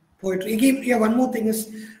on poetry. Again, yeah, one more thing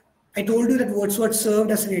is, I told you that Wordsworth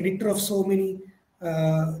served as an editor of so many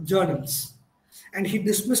journals. And he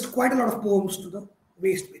dismissed quite a lot of poems to the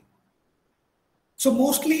waste bin. So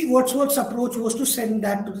mostly Wordsworth's approach was to send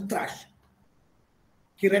that to the trash.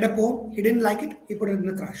 He read a poem, he didn't like it, he put it in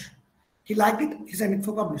the trash. He liked it, he sent it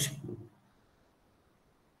for publishing.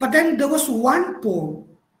 But then there was one poem,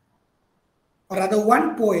 or rather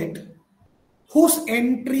one poet, whose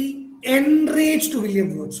entry enraged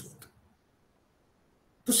William Wordsworth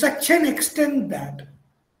to such an extent that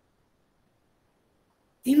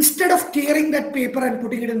instead of tearing that paper and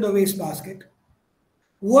putting it in the wastebasket,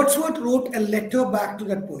 Wordsworth wrote a letter back to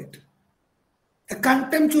that poet, a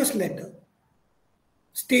contemptuous letter,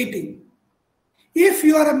 stating, if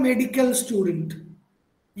you are a medical student,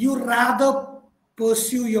 you rather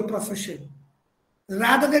pursue your profession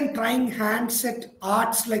rather than trying handset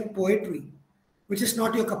arts like poetry, which is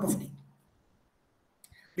not your cup of tea.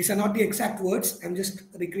 These are not the exact words, I'm just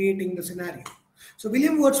recreating the scenario. So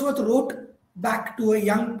William Wordsworth wrote back to a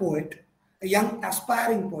young poet, a young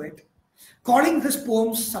aspiring poet, calling his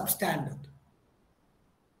poems substandard.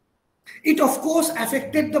 It of course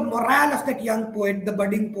affected the morale of that young poet, the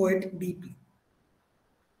budding poet, deeply.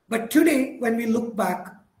 But today, when we look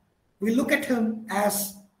back, we look at him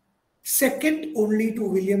as second only to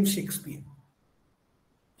William Shakespeare.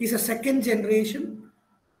 He's a second generation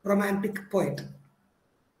romantic poet.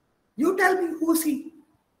 You tell me, who is he?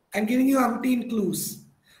 I'm giving you umpteen clues.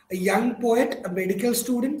 A young poet, a medical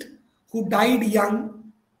student who died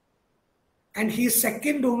young, and he is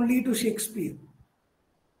second only to Shakespeare.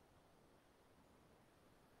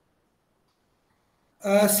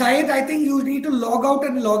 Syed, I think you need to log out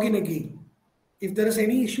and log in again. If there is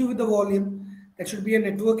any issue with the volume, that should be a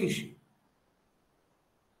network issue.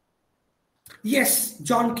 Yes,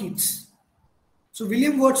 John Keats. So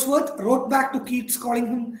William Wordsworth wrote back to Keats calling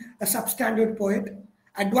him a substandard poet,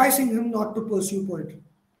 advising him not to pursue poetry.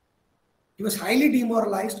 He was highly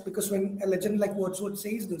demoralized because when a legend like Wordsworth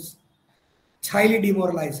says this, it's highly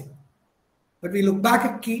demoralizing. But we look back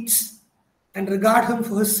at Keats and regard him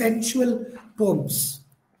for his sensual poems.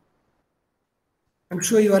 I'm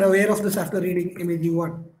sure you are aware of this after reading MEG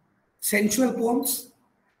 1. Sensual poems,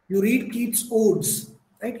 you read Keats' odes,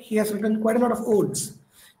 right? He has written quite a lot of odes.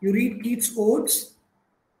 You read Keats' odes,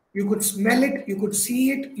 you could smell it, you could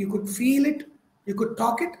see it, you could feel it, you could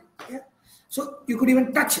talk it, yeah? So you could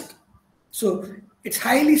even touch it. So it's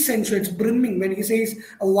highly sensual, it's brimming. When he says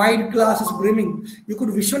a wine glass is brimming, you could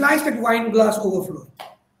visualize that wine glass overflowing.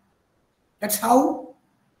 That's how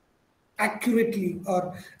accurately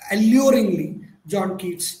or alluringly John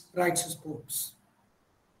Keats writes his poems.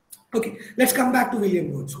 Okay, let's come back to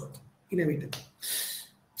William Wordsworth, inevitably.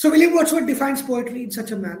 So William Wordsworth defines poetry in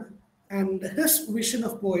such a manner, and his vision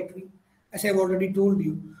of poetry, as I've already told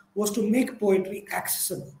you, was to make poetry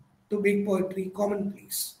accessible, to make poetry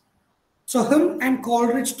commonplace. So him and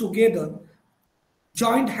Coleridge together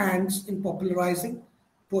joined hands in popularizing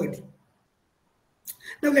poetry.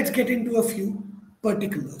 Now let's get into a few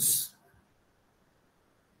particulars.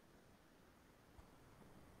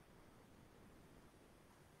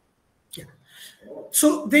 Yeah.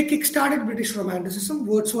 So they kickstarted British Romanticism.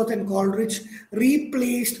 Wordsworth and Coleridge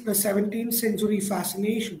replaced the 17th century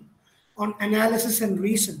fascination on analysis and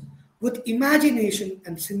reason with imagination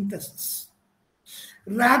and synthesis.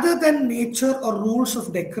 Rather than nature or rules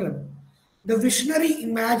of decorum, the visionary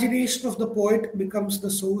imagination of the poet becomes the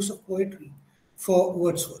source of poetry for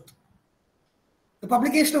Wordsworth. The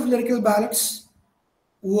publication of lyrical ballads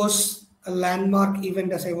was a landmark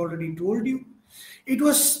event, as I've already told you. It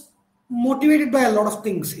was motivated by a lot of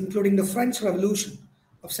things, including the French Revolution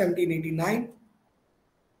of 1789,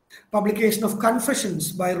 publication of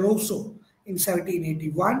Confessions by Rousseau in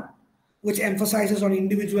 1781, which emphasizes on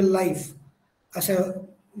individual life as a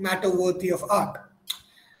matter worthy of art.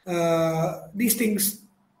 These things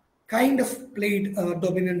kind of played a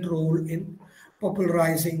dominant role in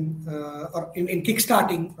popularizing or in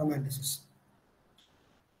kickstarting Romanticism.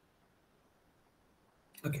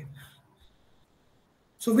 Okay.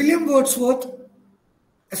 So William Wordsworth,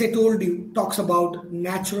 as I told you, talks about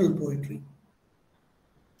natural poetry.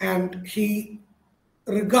 And he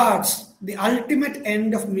regards the ultimate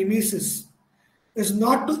end of mimesis is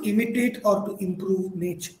not to imitate or to improve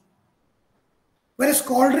nature. Whereas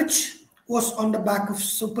Coleridge was on the back of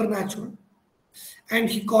supernatural, and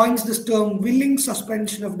he coins this term willing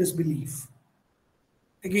suspension of disbelief.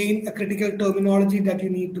 Again, a critical terminology that you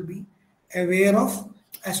need to be aware of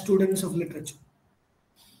as students of literature.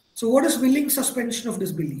 So what is willing suspension of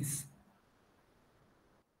disbelief?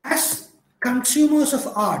 As consumers of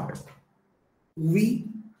art, we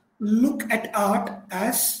look at art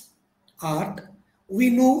as art. We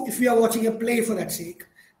know, if we are watching a play for that sake,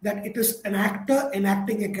 that it is an actor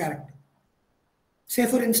enacting a character. Say,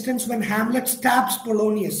 for instance, when Hamlet stabs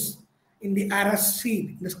Polonius in the arras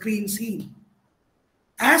scene, the screen scene,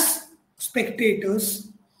 as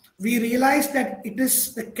spectators, we realize that it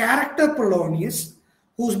is the character Polonius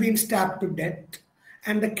who's been stabbed to death,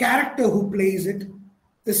 and the character who plays it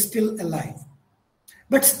is still alive.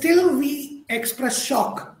 But still we express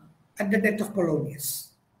shock at the death of Polonius.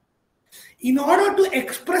 In order to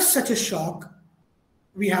express such a shock,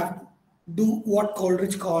 we have to do what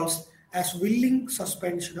Coleridge calls as willing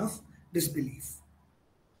suspension of disbelief.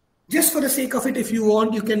 Just for the sake of it, if you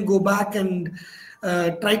want, you can go back and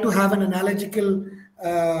try to have an analogy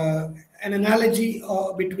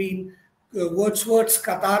between Wordsworth's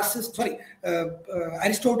catharsis,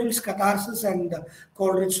 Aristotle's catharsis and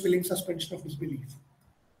Coleridge's willing suspension of disbelief.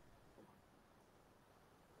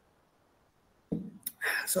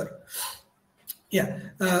 Sorry. Yeah,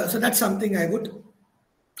 so that's something I would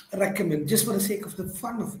recommend just for the sake of the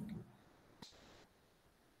fun of it.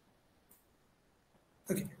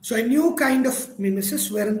 Okay, so a new kind of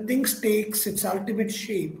mimesis wherein things takes its ultimate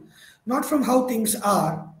shape, not from how things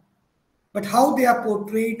are, but how they are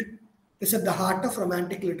portrayed, is at the heart of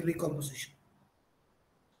romantic literary composition.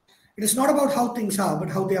 It is not about how things are, but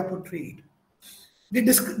how they are portrayed. They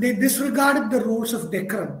disregarded the rules of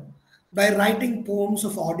decorum by writing poems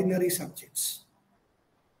of ordinary subjects.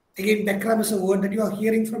 Again, decorum is a word that you are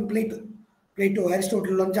hearing from Plato,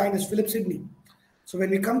 Aristotle, Longinus, Philip Sidney. So when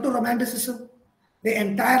we come to Romanticism, they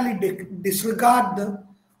entirely disregard the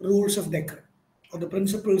rules of decorum or the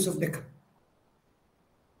principles of decorum.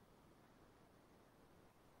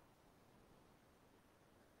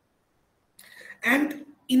 And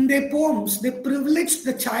in their poems, they privilege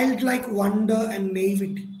the childlike wonder and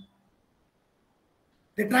naivety.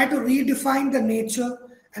 They try to redefine the nature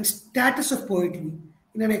and status of poetry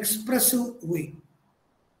in an expressive way.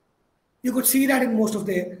 You could see that in most of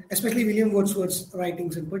their, especially William Wordsworth's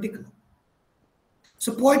writings in particular.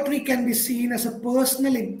 So poetry can be seen as a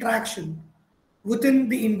personal interaction within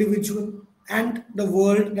the individual and the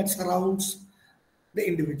world that surrounds the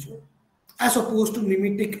individual, as opposed to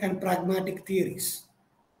mimetic and pragmatic theories.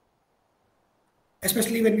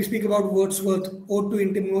 Especially when we speak about Wordsworth, Ode to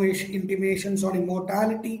Intimations on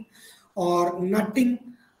Immortality or Nutting,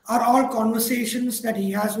 are all conversations that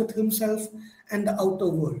he has with himself and the outer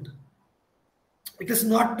world. It is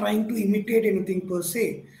not trying to imitate anything per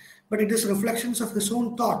se, but it is reflections of his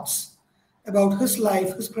own thoughts about his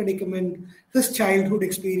life, his predicament, his childhood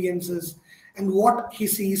experiences, and what he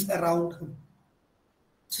sees around him.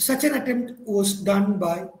 So such an attempt was done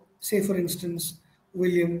by, say for instance,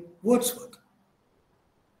 William Wordsworth.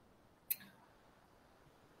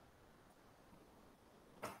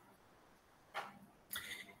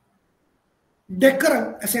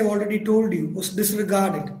 Decorum, as I've already told you, was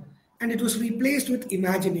disregarded and it was replaced with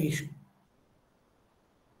imagination.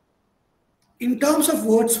 In terms of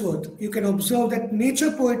Wordsworth, you can observe that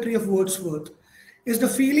nature poetry of Wordsworth is the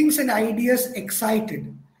feelings and ideas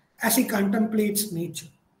excited as he contemplates nature.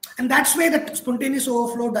 And that's where the spontaneous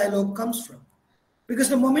overflow dialogue comes from. Because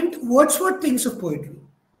the moment Wordsworth thinks of poetry,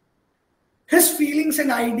 his feelings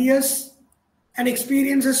and ideas and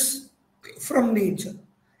experiences from nature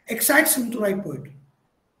excites him to write poetry.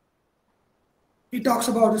 He talks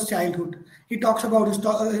about his childhood. He talks about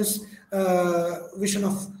his vision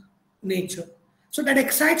of nature. So that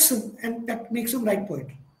excites him and that makes him write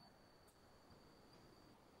poetry.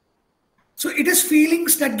 So it is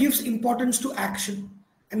feelings that gives importance to action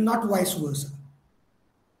and not vice versa.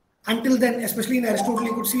 Until then, especially in Aristotle,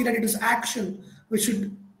 you could see that it is action which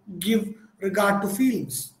should give regard to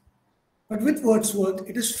feelings. But with Wordsworth,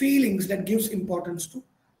 it is feelings that gives importance to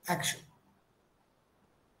action.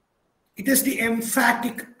 It is the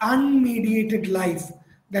emphatic, unmediated life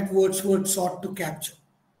that Wordsworth sought to capture.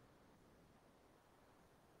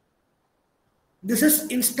 This is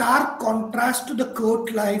in stark contrast to the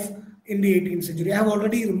court life in the 18th century. I have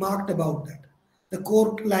already remarked about that. The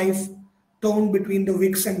court life torn between the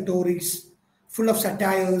Whigs and Tories, full of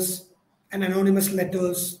satires and anonymous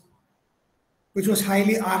letters, which was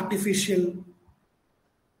highly artificial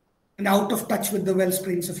and out of touch with the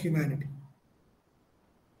wellsprings of humanity.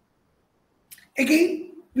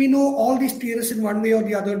 Again, we know all these theorists in one way or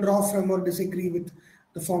the other draw from or disagree with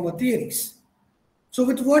the former theories. So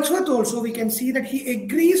with Wordsworth also, we can see that he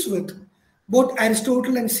agrees with both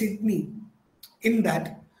Aristotle and Sidney in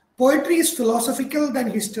that poetry is philosophical than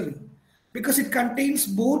history because it contains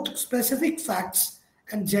both specific facts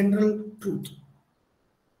and general truth.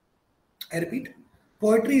 I repeat,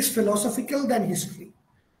 poetry is philosophical than history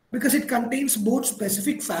because it contains both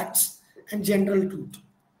specific facts and general truth.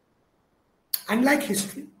 Unlike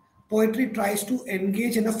history, poetry tries to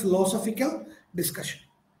engage in a philosophical discussion.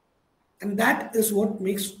 And that is what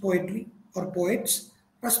makes poetry or poets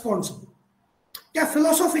responsible. Yeah,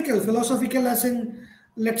 philosophical as in,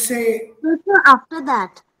 let's say... So after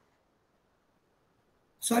that.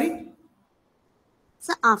 Sorry?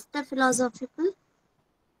 So after philosophical?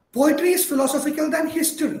 Poetry is philosophical than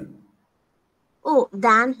history. Oh,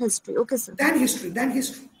 than history. Okay, sir. Than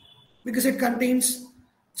history. Because it contains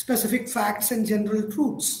specific facts and general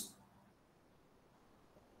truths.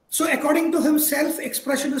 So according to him,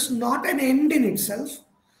 self-expression is not an end in itself,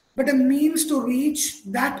 but a means to reach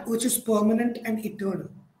that which is permanent and eternal.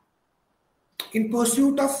 In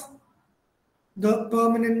pursuit of the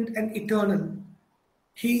permanent and eternal,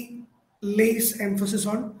 he lays emphasis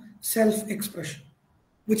on self-expression,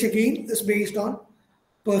 which again is based on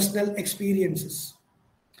personal experiences.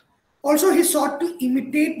 Also, he sought to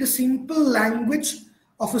imitate the simple language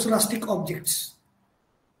of his rustic objects,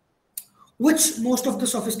 which most of the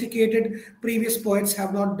sophisticated previous poets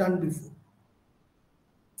have not done before.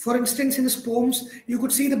 For instance, in his poems, you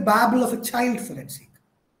could see the babble of a child, for instance,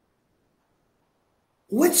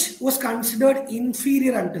 which was considered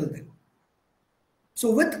inferior until then.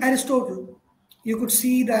 So with Aristotle, you could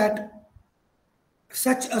see that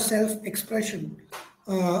such a self-expression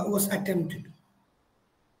was attempted.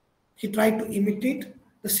 He tried to imitate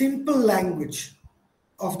the simple language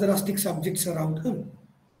of the rustic subjects around him.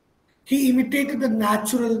 He imitated the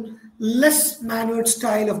natural, less mannered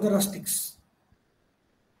style of the rustics.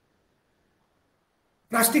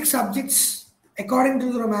 Rustic subjects, according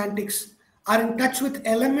to the Romantics, are in touch with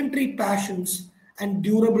elementary passions and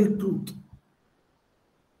durable truth.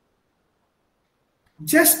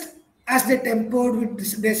 Just as they tempered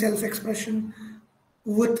with their self-expression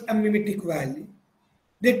with a mimetic value,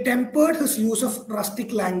 they tempered his use of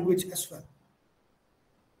rustic language as well.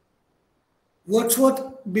 Wordsworth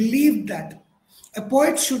believed that a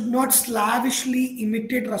poet should not slavishly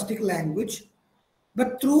imitate rustic language,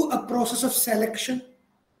 but through a process of selection,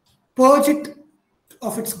 purge it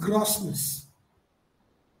of its grossness.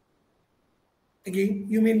 Again,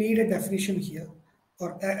 you may need a definition here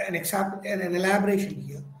or an example and an elaboration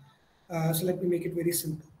here. So let me make it very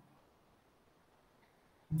simple.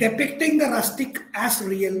 Depicting the rustic as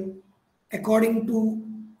real, according to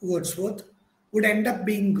Wordsworth, would end up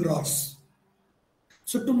being gross.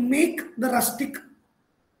 So to make the rustic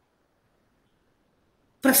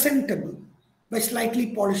presentable by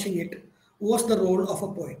slightly polishing it was the role of a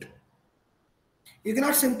poet. You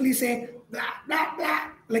cannot simply say blah, blah, blah,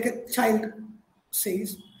 like a child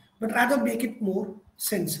says, but rather make it more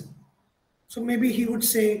sensible. So maybe he would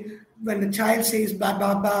say, when the child says blah,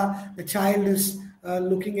 blah, blah, the child is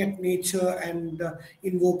looking at nature and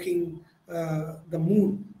invoking the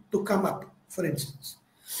moon to come up, for instance.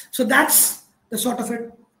 So that's the sort of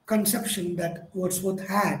a conception that Wordsworth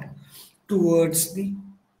had towards the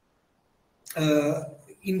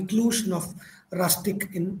inclusion of rustic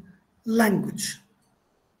in language.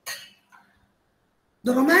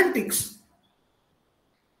 The Romantics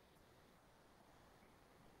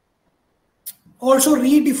also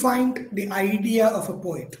redefined the idea of a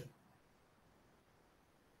poet.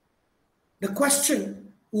 The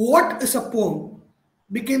question, what is a poem,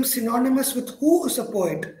 became synonymous with who is a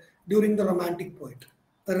poet during the Romantic period.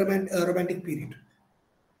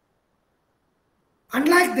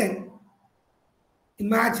 Unlike then,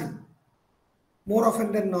 imagine, more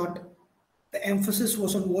often than not, the emphasis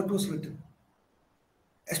was on what was written.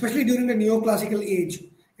 Especially during the neoclassical age,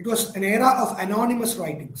 it was an era of anonymous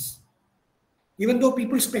writings. Even though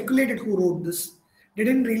people speculated who wrote this, they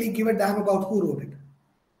didn't really give a damn about who wrote it.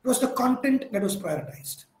 It was the content that was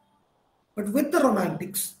prioritized. But with the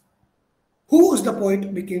Romantics, who is the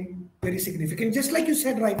poet became very significant. Just like you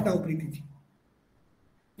said right now, Preeti.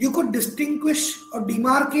 You could distinguish or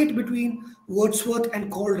demarcate between Wordsworth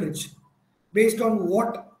and Coleridge based on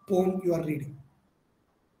what poem you are reading.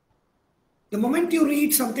 The moment you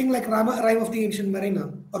read something like Rhyme of the Ancient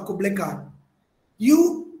Mariner or Kublai Khan,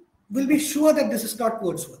 you will be sure that this is not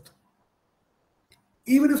Wordsworth,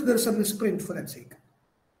 even if there is a misprint for that sake.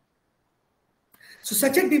 So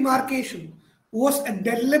such a demarcation was a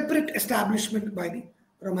deliberate establishment by the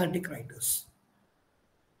Romantic writers.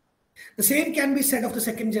 The same can be said of the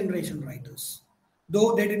second generation writers,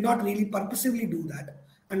 though they did not really purposively do that,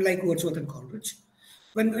 unlike Wordsworth and Coleridge.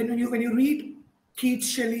 When you read Keats,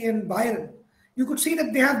 Shelley, and Byron, you could see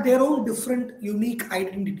that they have their own different, unique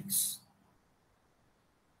identities.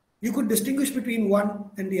 You could distinguish between one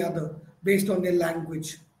and the other based on their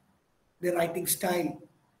language, their writing style,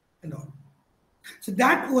 and all. So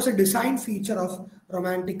that was a design feature of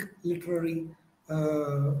Romantic literary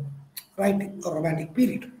writing or Romantic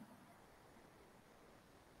period.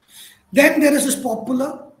 Then there is this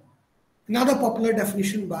another popular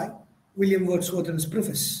definition by William Wordsworth in his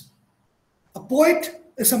preface. A poet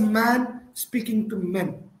is a man speaking to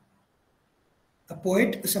men. A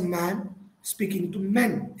poet is a man speaking to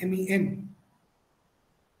men, M-E-N.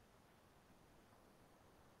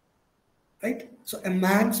 Right? So a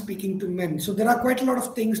man speaking to men. So there are quite a lot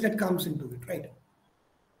of things that comes into it, right?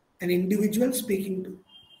 An individual speaking to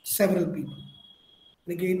several people.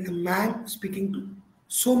 And again, a man speaking to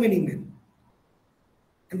so many men.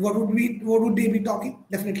 And what would they be talking?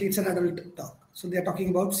 Definitely it's an adult talk. So they're talking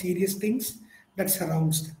about serious things that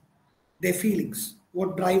surrounds them. Their feelings,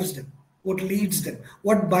 what drives them, what leads them,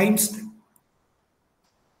 what binds them.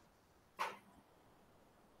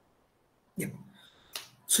 Yeah.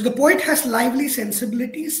 So the poet has lively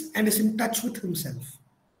sensibilities and is in touch with himself.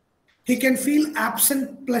 He can feel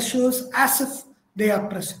absent pleasures as if they are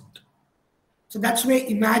present. So that's where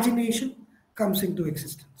imagination comes into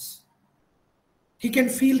existence. He can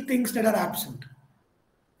feel things that are absent.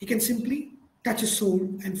 He can simply touch his soul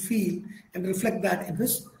and feel and reflect that in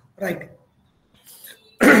his writing.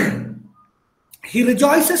 He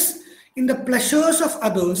rejoices in the pleasures of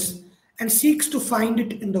others and seeks to find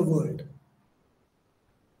it in the world.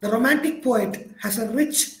 The Romantic poet has a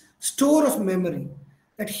rich store of memory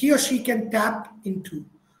that he or she can tap into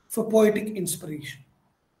for poetic inspiration.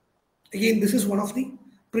 Again, this is one of the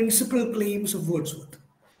principal claims of Wordsworth.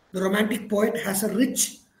 The romantic poet has a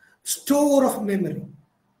rich store of memory.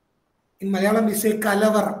 In Malayalam, we say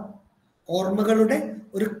Kalavara. ഓർമ്മകളുടെ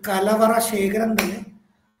ഒരു കലവറ ശേഖരം തന്നെ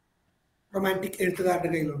romantic എഴുത്തുകാരുടെ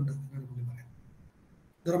കയ്യിലുണ്ട്.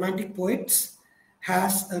 The romantic poets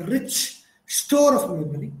has a rich store of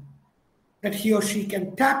memory that he or she can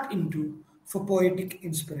tap into for poetic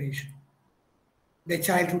inspiration. Their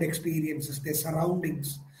childhood experiences, their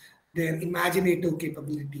surroundings, their imaginative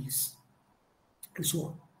capabilities, and so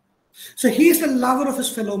on. So he is the lover of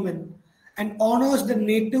his fellow men and honors the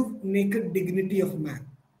naked dignity of man.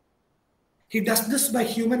 He does this by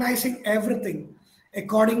humanizing everything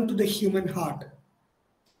according to the human heart.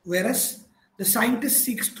 Whereas the scientist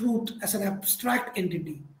seeks truth as an abstract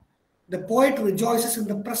entity, the poet rejoices in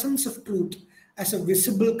the presence of truth as a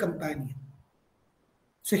visible companion.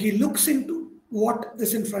 So he looks into what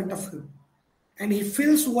is in front of him and he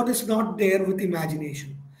fills what is not there with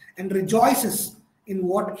imagination and rejoices in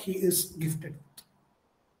what he is gifted with.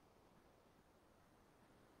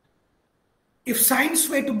 If science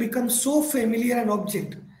were to become so familiar an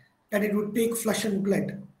object that it would take flesh and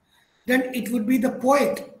blood, then it would be the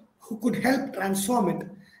poet who could help transform it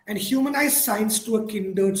and humanize science to a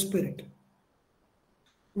kindred spirit.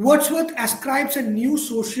 Wordsworth ascribes a new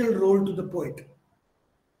social role to the poet.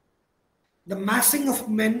 The massing of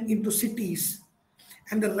men into cities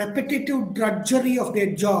and the repetitive drudgery of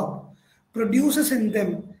their job produces in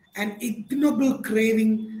them an ignoble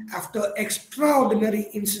craving after extraordinary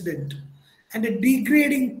incident and a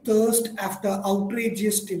degrading thirst after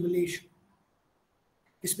outrageous stimulation.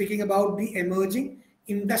 He's speaking about the emerging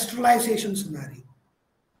industrialization scenario.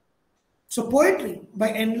 So poetry, by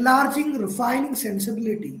enlarging, refining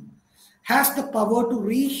sensibility, has the power to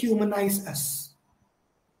rehumanize us.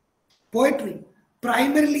 Poetry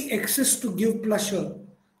primarily exists to give pleasure,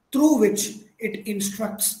 through which it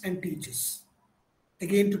instructs and teaches.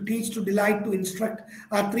 Again, to teach, to delight, to instruct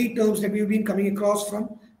are three terms that we've been coming across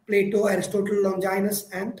from Plato, Aristotle, Longinus,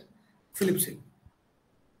 and Philip Sidney.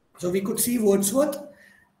 So we could see Wordsworth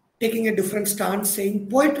taking a different stance, saying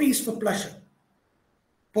poetry is for pleasure.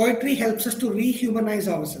 Poetry helps us to rehumanize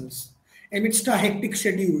ourselves amidst our hectic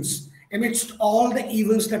schedules, amidst all the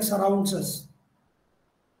evils that surrounds us.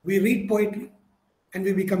 We read poetry and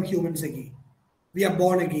we become humans again. We are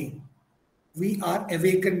born again. We are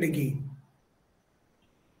awakened again.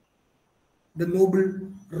 The noble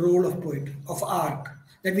role of poetry, of art,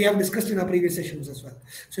 that we have discussed in our previous sessions as well.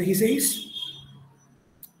 So he says,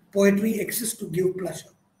 poetry exists to give pleasure.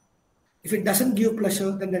 If it doesn't give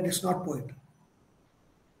pleasure, then that is not poetry.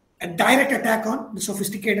 A direct attack on the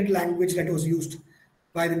sophisticated language that was used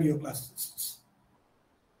by the neoclassicists.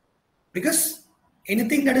 Because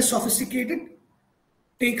anything that is sophisticated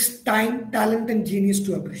takes time, talent, and genius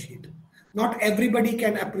to appreciate. Not everybody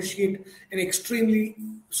can appreciate an extremely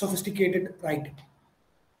sophisticated writing.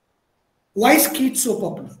 Why is Keats so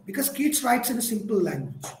popular? Because Keats writes in a simple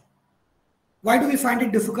language. Why do we find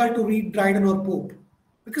it difficult to read Dryden or Pope?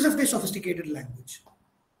 Because of their sophisticated language.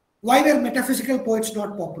 Why were metaphysical poets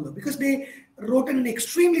not popular? Because they wrote in an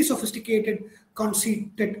extremely sophisticated,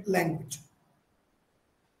 conceited language.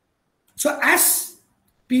 So as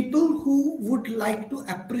people who would like to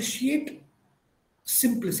appreciate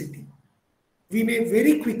simplicity, we may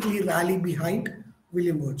very quickly rally behind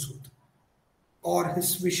William Wordsworth or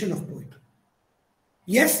his vision of poetry.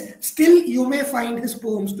 Yes, still you may find his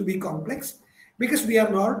poems to be complex because we are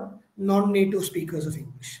not non-native speakers of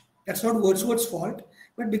English. That's not Wordsworth's fault,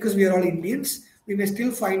 but because we are all Indians, we may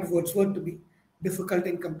still find Wordsworth to be difficult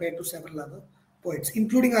in compared to several other poets,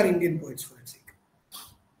 including our Indian poets, for instance.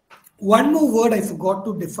 One more word I forgot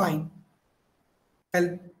to define.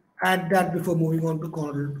 I'll add that before moving on to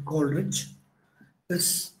Coleridge.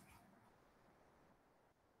 Is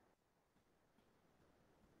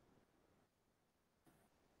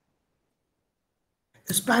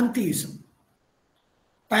pantheism.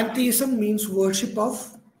 Pantheism means worship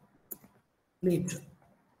of nature.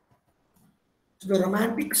 So the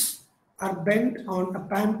Romantics are bent on a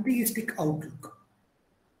pantheistic outlook.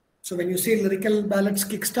 So when you say lyrical ballads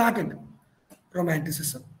kick-started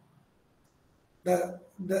Romanticism, the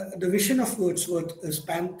vision of Wordsworth is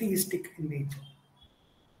pantheistic in nature.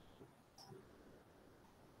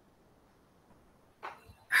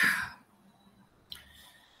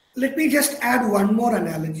 Let me just add one more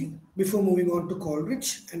analogy before moving on to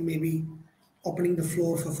Coleridge and maybe opening the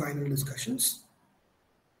floor for final discussions.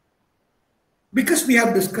 Because we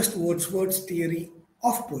have discussed Wordsworth's theory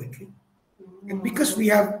of poetry, and because we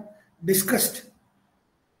have discussed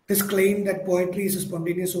his claim that poetry is a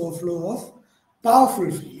spontaneous overflow of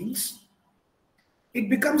powerful feelings, it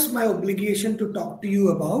becomes my obligation to talk to you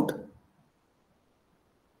about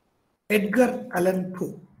Edgar Allan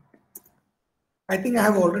Poe. I think I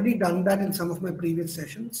have already done that in some of my previous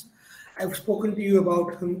sessions. I've spoken to you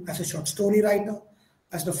about him as a short story writer,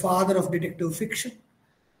 as the father of detective fiction,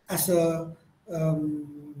 as a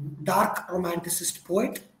dark romanticist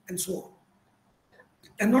poet, and so on.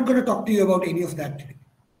 I'm not going to talk to you about any of that today.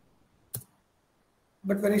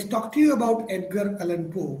 But when I talk to you about Edgar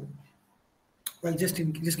Allan Poe, well, just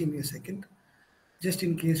give me a second. Just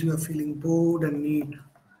in case you are feeling bored and need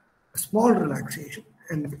a small relaxation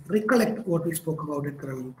and recollect what we spoke about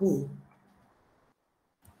Edgar Allan Poe,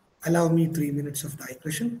 allow me 3 minutes of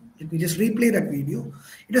digression. Let me just replay that video.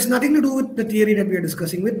 It has nothing to do with the theory that we are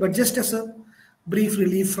discussing with, but just as a brief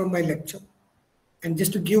relief from my lecture and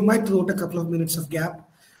just to give my throat a couple of minutes of gap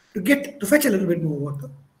to fetch a little bit more water.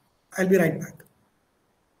 I'll be right back.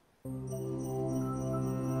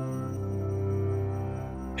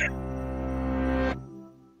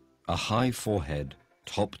 A high forehead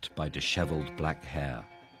topped by disheveled black hair,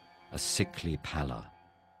 a sickly pallor,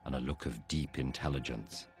 and a look of deep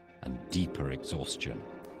intelligence and deeper exhaustion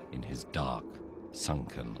in his dark,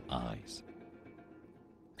 sunken eyes.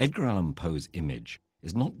 Edgar Allan Poe's image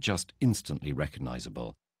is not just instantly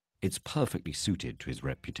recognizable, it's perfectly suited to his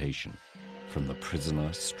reputation, from the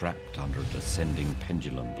prisoner strapped under a descending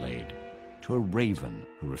pendulum blade to a raven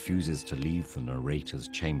who refuses to leave the narrator's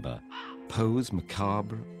chamber. Poe's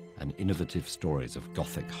macabre and innovative stories of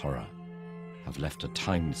Gothic horror have left a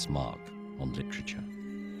timeless mark on literature.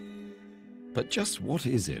 But just what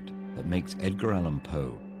is it that makes Edgar Allan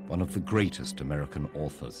Poe one of the greatest American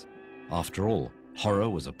authors? After all, horror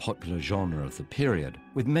was a popular genre of the period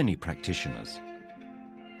with many practitioners.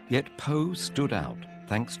 Yet Poe stood out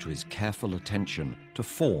thanks to his careful attention to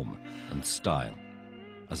form and style.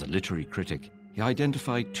 As a literary critic, he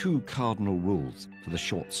identified two cardinal rules for the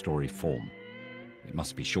short story form. It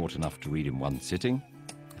must be short enough to read in one sitting,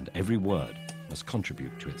 and every word must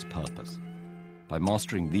contribute to its purpose. By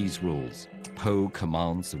mastering these rules, Poe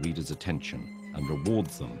commands the reader's attention and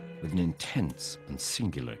rewards them with an intense and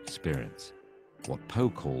singular experience, what Poe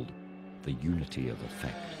called the unity of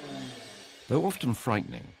effect. Though often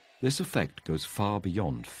frightening, this effect goes far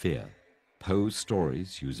beyond fear. Poe's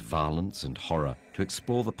stories use violence and horror to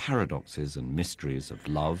explore the paradoxes and mysteries of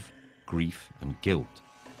love, grief, and guilt,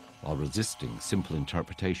 while resisting simple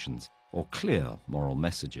interpretations or clear moral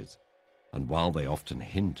messages. And while they often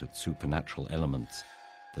hint at supernatural elements,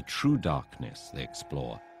 the true darkness they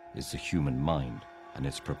explore is the human mind and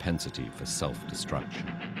its propensity for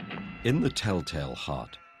self-destruction. In The Telltale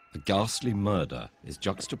Heart, a ghastly murder is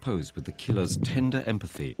juxtaposed with the killer's tender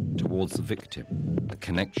empathy towards the victim, a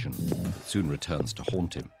connection that soon returns to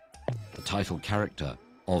haunt him. The title character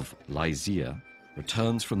of Lysia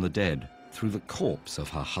returns from the dead through the corpse of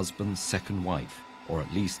her husband's second wife, or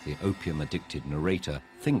at least the opium-addicted narrator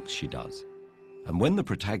thinks she does. And when the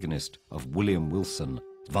protagonist of William Wilson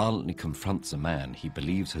violently confronts a man he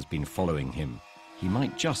believes has been following him, he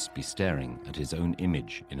might just be staring at his own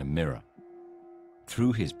image in a mirror.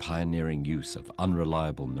 Through his pioneering use of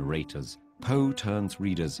unreliable narrators, Poe turns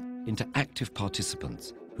readers into active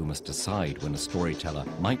participants who must decide when a storyteller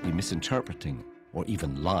might be misinterpreting or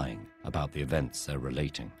even lying about the events they're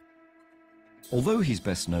relating. Although he's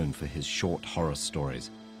best known for his short horror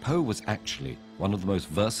stories, Poe was actually one of the most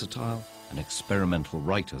versatile and experimental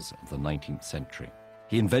writers of the 19th century.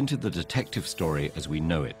 He invented the detective story as we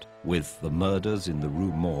know it, with The Murders in the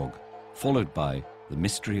Rue Morgue, followed by The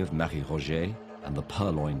Mystery of Marie Roget and The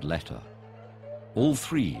Purloined Letter. All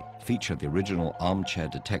three feature the original armchair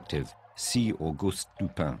detective C. Auguste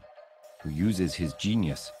Dupin, who uses his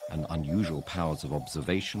genius and unusual powers of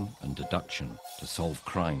observation and deduction to solve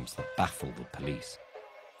crimes that baffle the police.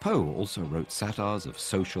 Poe also wrote satires of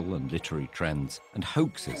social and literary trends and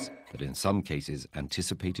hoaxes that in some cases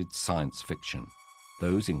anticipated science fiction.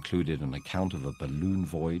 Those included an account of a balloon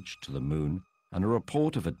voyage to the moon and a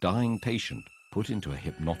report of a dying patient put into a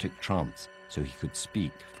hypnotic trance so he could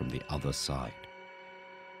speak from the other side.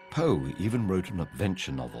 Poe even wrote an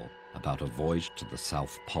adventure novel about a voyage to the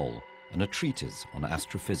South Pole and a treatise on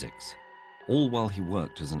astrophysics, all while he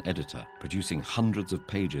worked as an editor, producing hundreds of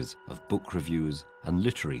pages of book reviews and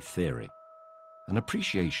literary theory. An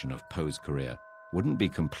appreciation of Poe's career wouldn't be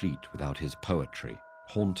complete without his poetry,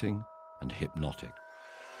 haunting and hypnotic.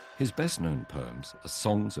 His best-known poems are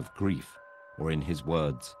songs of grief, or in his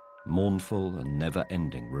words, mournful and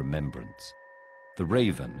never-ending remembrance. The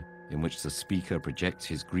Raven, in which the speaker projects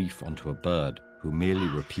his grief onto a bird who merely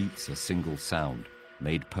repeats a single sound,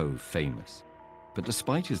 made Poe famous. But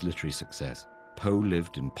despite his literary success, Poe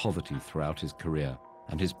lived in poverty throughout his career,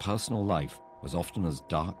 and his personal life was often as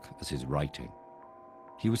dark as his writing.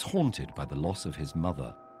 He was haunted by the loss of his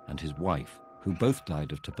mother and his wife, who both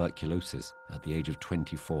died of tuberculosis at the age of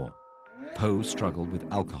 24. Poe struggled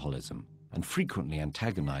with alcoholism and frequently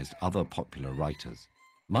antagonized other popular writers.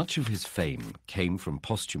 Much of his fame came from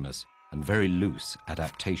posthumous and very loose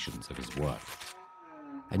adaptations of his work.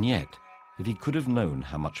 And yet, if he could have known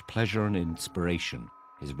how much pleasure and inspiration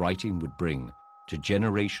his writing would bring to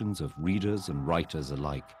generations of readers and writers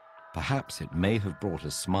alike, perhaps it may have brought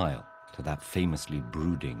a smile to that famously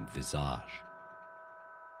brooding visage.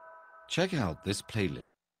 Check out this playlist.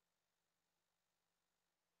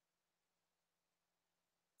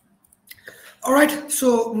 All right,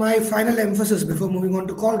 so my final emphasis before moving on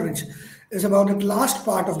to Coleridge is about the last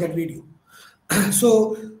part of that video.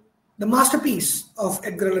 So the masterpiece of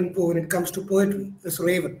Edgar Allan Poe when it comes to poetry is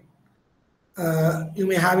Raven. You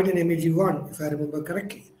may have it in MEG 1 if I remember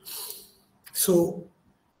correctly. So,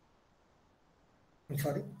 I'm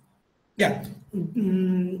sorry. Yeah.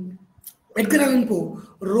 Edgar Allan Poe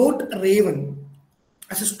wrote Raven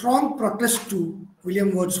as a strong protest to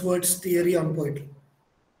William Wordsworth's theory on poetry.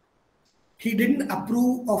 He didn't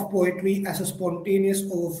approve of poetry as a spontaneous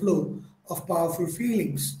overflow of powerful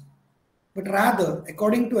feelings, but rather,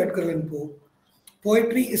 according to Edgar Allan Poe,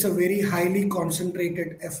 poetry is a very highly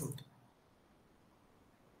concentrated effort.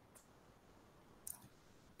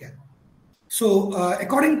 Yeah. So,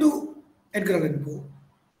 according to Edgar Allan Poe,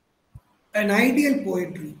 an ideal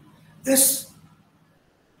poetry is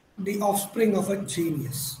the offspring of a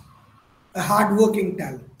genius, a hardworking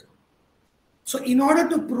talent. So, in order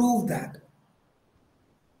to prove that,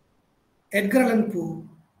 Edgar Allan Poe,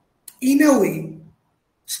 in a way,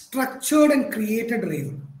 structured and created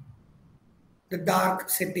Raven. The dark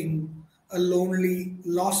setting, a lonely,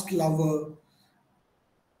 lost lover,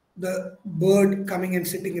 the bird coming and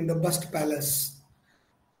sitting in the bust palace,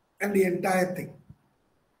 and the entire thing.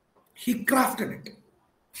 He crafted it.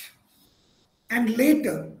 And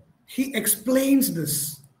later, he explains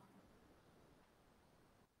this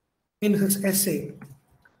in his essay,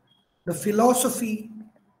 The Philosophy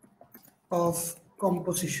of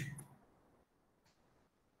Composition.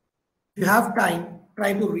 If you have time,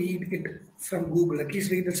 try to read it from Google, at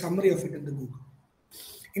least read the summary of it in the Google.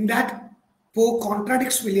 In that, Poe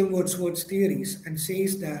contradicts William Wordsworth's theories and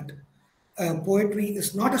says that poetry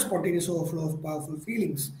is not a spontaneous overflow of powerful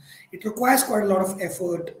feelings. It requires quite a lot of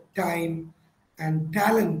effort, time, and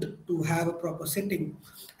talent to have a proper setting,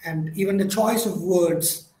 and even the choice of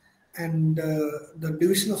words and the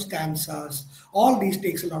division of stanzas, all these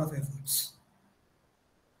takes a lot of efforts.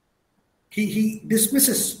 He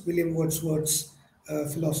dismisses William Wordsworth's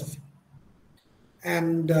philosophy.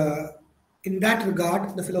 And in that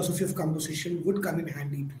regard, the philosophy of composition would come in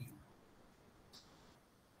handy to you.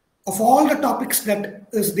 Of all the topics that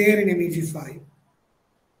is there in MEG 5,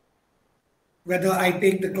 whether I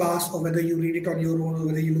take the class or whether you read it on your own or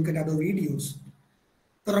whether you look at other videos,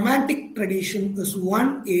 the romantic tradition is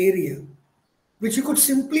one area which you could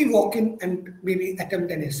simply walk in and maybe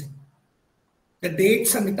attempt an essay. The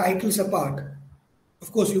dates and the titles apart,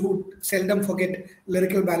 of course, you would seldom forget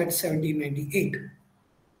Lyrical Ballad 1798.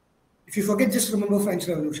 If you forget, just remember French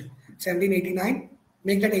Revolution. 1789,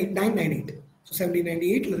 make that 998. So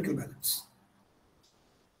 1798 Lyrical Ballads.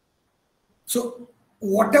 So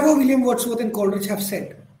whatever William Wordsworth and Coleridge have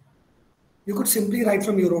said, you could simply write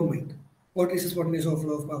from your own mind. Poetry is spontaneous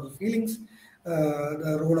overflow of powerful feelings,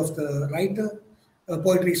 the role of the writer,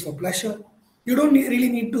 poetry is for pleasure. You don't really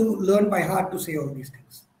need to learn by heart to say all these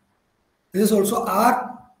things. This is also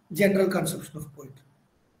our general conception of poetry.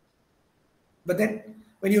 But then,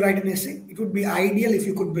 when you write an essay, it would be ideal if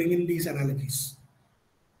you could bring in these analogies.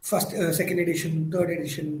 First, second edition, third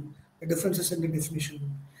edition, the differences in the definition,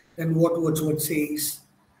 then what Wordsworth says,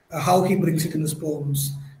 how he brings it in his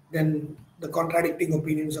poems, then the contradicting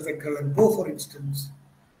opinions of Edgar Allan Poe, for instance,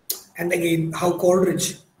 and again, how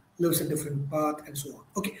Coleridge lives a different path, and so on.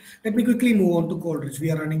 Okay, let me quickly move on to Coleridge. We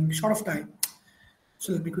are running short of time,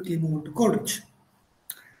 so let me quickly move on to Coleridge.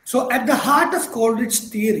 So at the heart of Coleridge's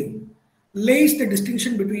theory lays the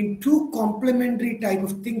distinction between two complementary type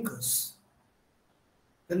of thinkers,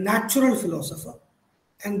 the natural philosopher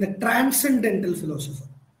and the transcendental philosopher.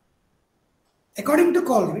 According to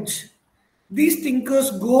Coleridge, these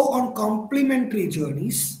thinkers go on complementary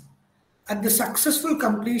journeys, at the successful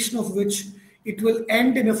completion of which it will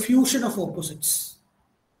end in a fusion of opposites.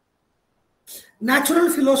 Natural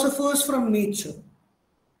philosophers from nature,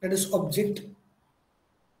 that is object,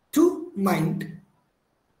 to mind.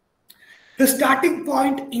 His starting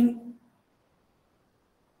point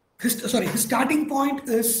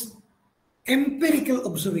is empirical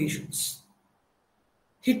observations.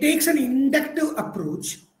 He takes an inductive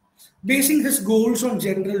approach, basing his goals on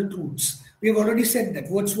general truths. We have already said that.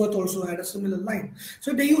 Wordsworth also had a similar line.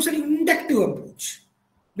 So they use an inductive approach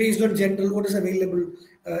based on general what is available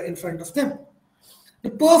in front of them.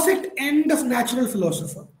 The perfect end of natural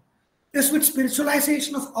philosopher is with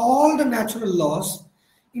spiritualization of all the natural laws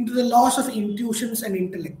into the laws of intuitions and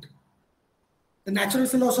intellect. The natural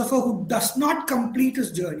philosopher who does not complete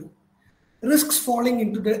his journey risks falling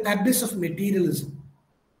into the abyss of materialism.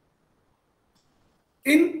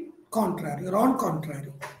 In contrary, or on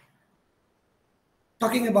contrary,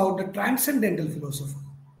 talking about the transcendental philosopher,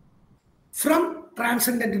 from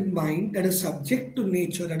transcendental mind that is subject to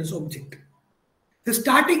nature that is object. The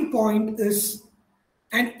starting point is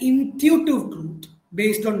an intuitive truth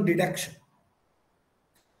based on deduction.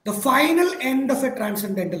 The final end of a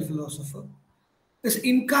transcendental philosopher is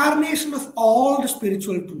incarnation of all the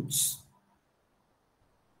spiritual truths.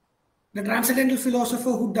 The transcendental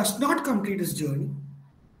philosopher who does not complete his journey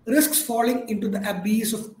risks falling into the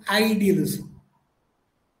abyss of idealism.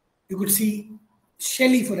 You could see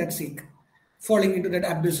Shelley, for that sake, falling into that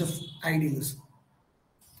abyss of idealism.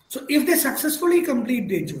 So if they successfully complete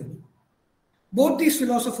their journey, both these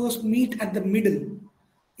philosophers meet at the middle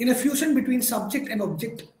in a fusion between subject and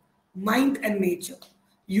object, mind and nature,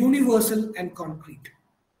 universal and concrete.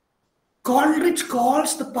 Coleridge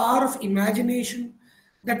calls the power of imagination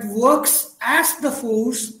that works as the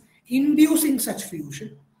force inducing such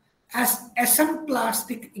fusion as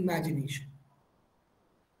esemplastic imagination.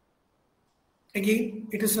 Again,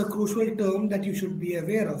 it is a crucial term that you should be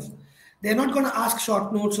aware of. They're not going to ask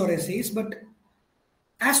short notes or essays, but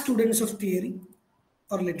as students of theory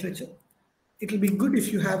or literature, it will be good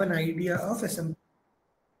if you have an idea of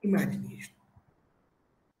imagination.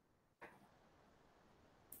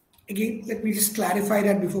 Again, let me just clarify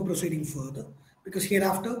that before proceeding further, because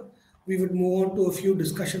hereafter we would move on to a few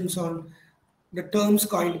discussions on the terms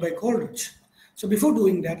coined by Coleridge. So before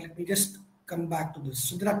doing that, let me just come back to this.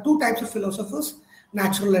 So there are two types of philosophers,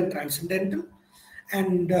 natural and transcendental.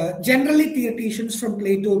 And generally theoreticians from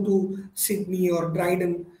Plato to Sidney or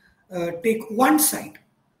Dryden take one side.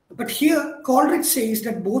 But here Coleridge says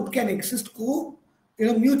that both can exist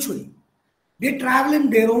mutually. They travel in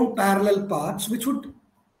their own parallel paths which would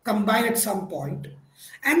combine at some point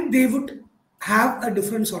and they would have a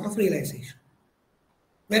different sort of realization.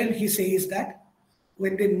 Wherein he says that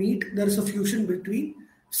when they meet, there is a fusion between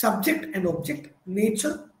subject and object,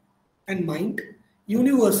 nature and mind,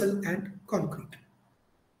 universal and concrete.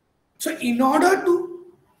 So in order to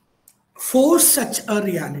force such a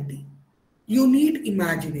reality, you need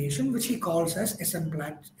imagination, which he calls as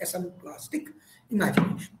esemplastic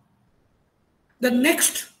imagination. The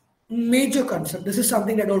next major concept, this is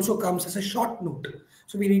something that also comes as a short note,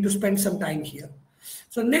 so we need to spend some time here.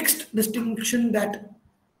 So next distinction that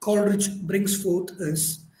Coleridge brings forth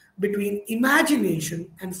is between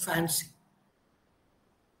imagination and fancy.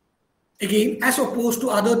 Again, as opposed to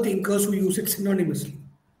other thinkers who use it synonymously.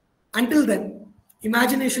 Until then,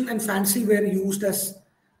 imagination and fancy were used as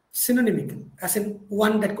synonymical, as in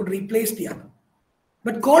one that could replace the other.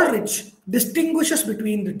 But Coleridge distinguishes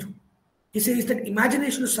between the two. He says that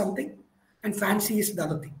imagination is something and fancy is the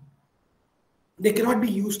other thing. They cannot be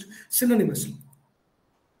used synonymously.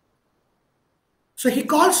 So he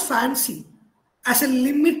calls fancy as a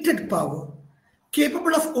limited power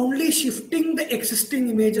capable of only shifting the existing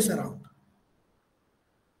images around.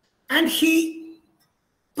 And he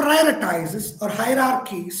prioritizes or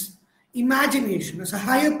hierarchies imagination as a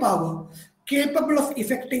higher power capable of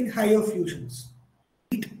effecting higher fusions.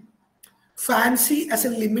 Fancy as a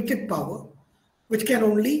limited power which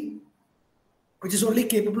is only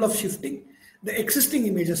capable of shifting the existing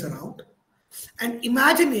images around, and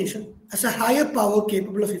imagination as a higher power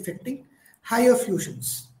capable of effecting higher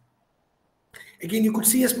fusions. Again, you could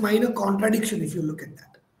see as minor contradiction if you look at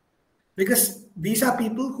that, because these are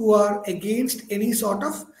people who are against any sort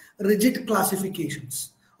of rigid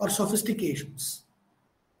classifications or sophistications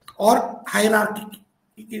or hierarchy,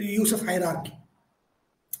 use of hierarchy.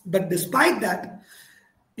 But despite that,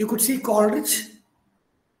 you could see Coleridge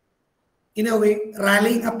in a way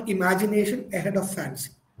rallying up imagination ahead of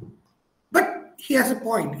fancy. But he has a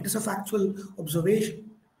point. It is a factual observation.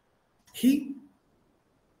 He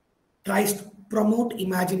tries to promote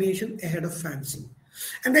imagination ahead of fancy.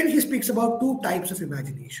 And then he speaks about two types of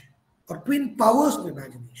imagination, or twin powers of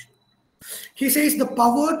imagination. He says the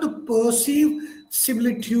power to perceive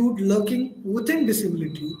similitude lurking within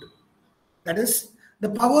dissimilitude, that is, the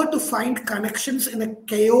power to find connections in a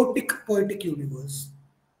chaotic poetic universe,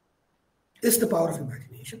 is the power of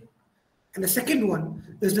imagination. And the second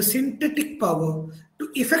one is the synthetic power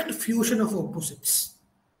to effect fusion of opposites.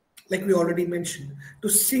 like we already mentioned, to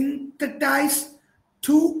synthesize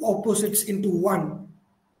two opposites into one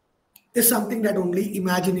is something that only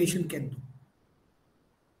imagination can do.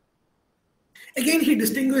 Again, he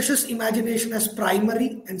distinguishes imagination as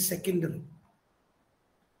primary and secondary.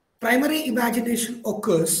 Primary imagination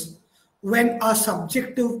occurs when our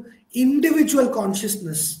subjective individual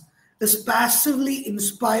consciousness is passively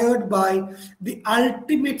inspired by the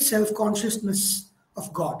ultimate self-consciousness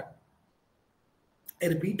of God. I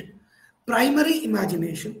repeat, primary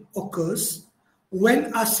imagination occurs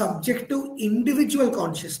when our subjective individual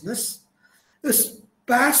consciousness is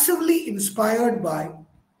passively inspired by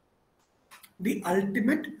the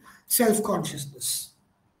ultimate self-consciousness.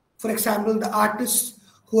 For example, the artists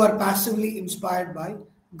who are passively inspired by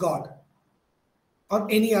God or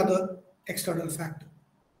any other external factor.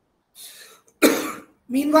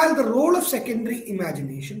 Meanwhile, the role of secondary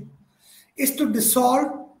imagination is to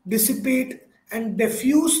dissolve, dissipate, and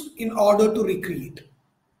diffuse in order to recreate.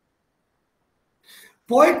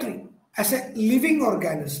 Poetry, as a living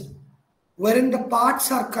organism, wherein the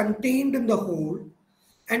parts are contained in the whole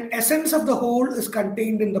and essence of the whole is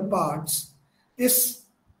contained in the parts, is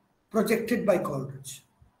projected by Coleridge.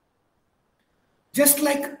 Just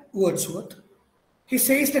like Wordsworth, he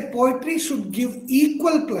says that poetry should give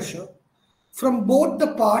equal pleasure from both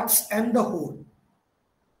the parts and the whole.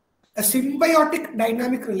 A symbiotic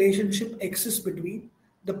dynamic relationship exists between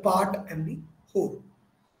the part and the whole.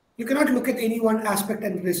 You cannot look at any one aspect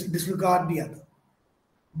and disregard the other.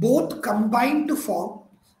 Both combine to form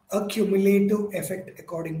a cumulative effect,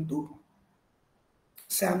 according to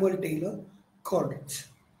Samuel Taylor Coleridge.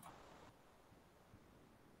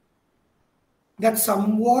 That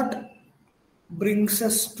somewhat brings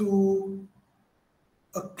us to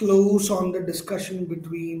a close on the discussion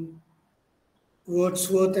between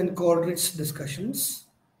Wordsworth and Coleridge discussions.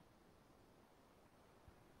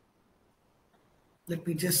 Let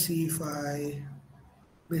me just see if I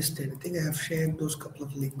missed anything. I have shared those couple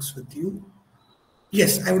of links with you.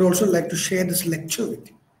 Yes, I would also like to share this lecture with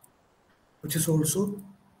you, which is also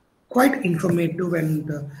quite informative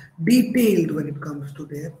and detailed when it comes to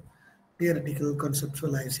their theoretical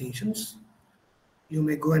conceptualizations. You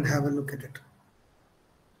may go and have a look at it.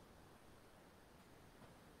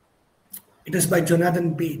 It is by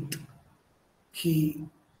Jonathan Bate. He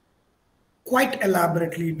quite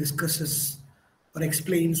elaborately discusses or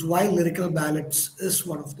explains why Lyrical Ballads is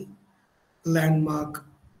one of the landmark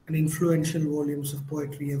and influential volumes of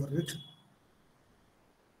poetry ever written.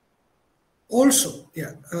 Also,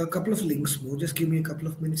 yeah, a couple of links more. Just give me a couple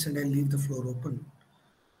of minutes and I'll leave the floor open.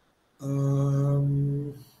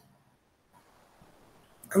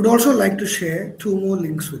 I would also like to share two more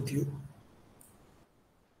links with you.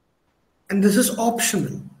 And this is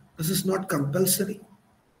optional. This is not compulsory.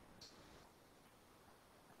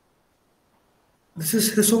 This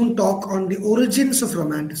is his own talk on the origins of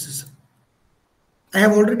Romanticism. I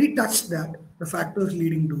have already touched that, the factors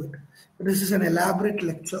leading to it. But this is an elaborate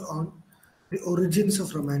lecture on the origins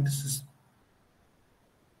of Romanticism.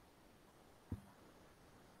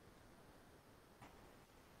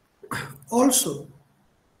 Also,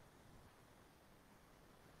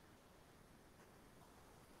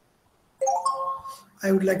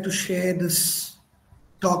 I would like to share this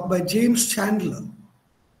talk by James Chandler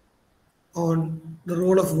on the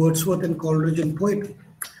role of Wordsworth and Coleridge in poetry.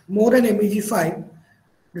 More than MEG 5,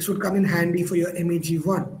 this would come in handy for your MEG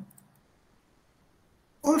 1.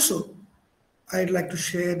 Also, I'd like to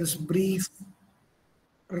share this brief,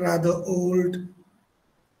 rather old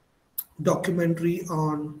documentary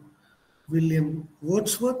on William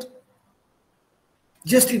Wordsworth,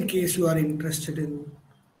 just in case you are interested in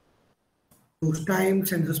those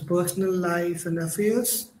times and his personal life and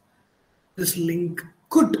affairs. This link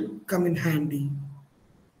could come in handy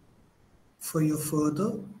for your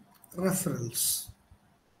further referrals.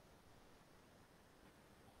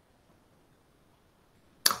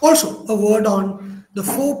 Also, a word on the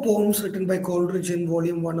 4 poems written by Coleridge in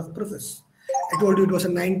Volume 1 of Preface. I told you it was a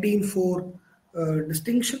 19-4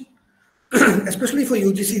 distinction, especially for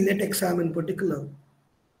UGC NET exam in particular.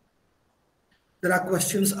 There are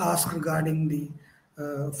questions asked regarding the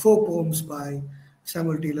 4 poems by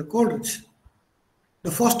Samuel Taylor Coleridge. The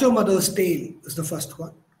Foster Mother's Tale is the first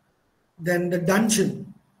one. Then The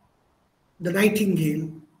Dungeon, The Nightingale,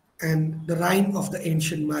 and The Rime of the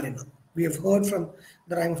Ancient Mariner. We have heard from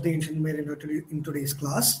The Rime of the Ancient Mariner in today's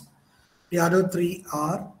class. The other 3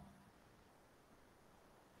 are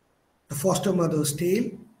The Foster Mother's Tale,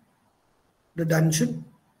 The Dungeon,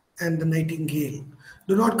 and The Nightingale.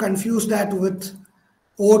 Do not confuse that with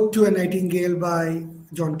Ode to a Nightingale by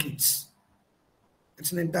John Keats.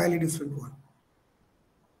 It's an entirely different one.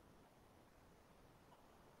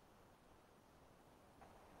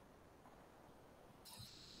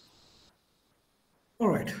 All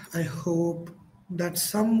right. I hope that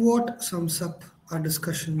somewhat sums up our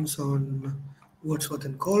discussions on Wordsworth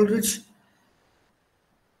and Coleridge.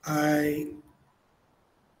 I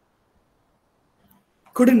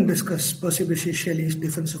couldn't discuss Percy Bysshe Shelley's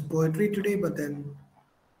Defense of Poetry today, but then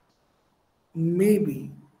maybe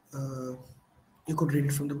uh, you could read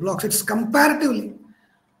it from the blocks. It's comparatively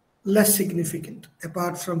less significant,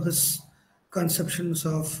 apart from his conceptions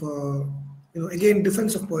of, again,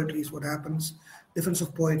 defense of poetry is what happens, defense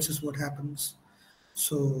of poets is what happens.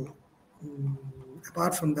 So,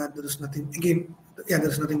 apart from that, there is nothing, again, yeah,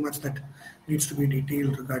 there's nothing much that needs to be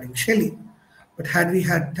detailed regarding Shelley. But had we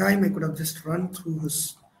had time, I could have just run through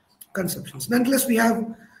his conceptions. Nonetheless, we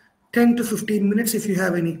have 10 to 15 minutes. If you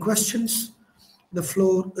have any questions, the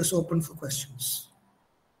floor is open for questions.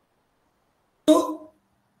 So,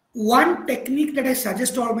 one technique that I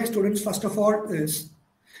suggest to all my students, first of all, is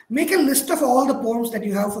make a list of all the poems that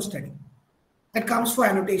you have for study. That comes for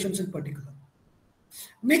annotations in particular.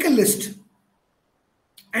 Make a list.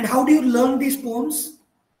 And how do you learn these poems?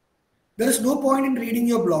 There is no point in reading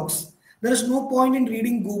your blogs. There is no point in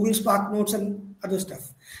reading Google Spark Notes and other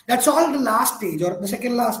stuff. That's all the last stage or the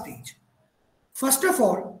second last stage. First of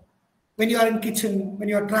all, when you are in kitchen, when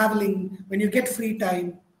you are traveling, when you get free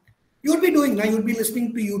time, you'll be doing, you'll be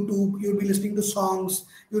listening to YouTube, you'll be listening to songs,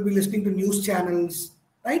 you'll be listening to news channels,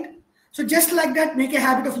 right? So just like that, make a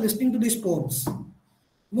habit of listening to these poems.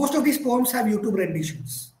 Most of these poems have YouTube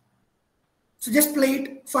renditions. So just play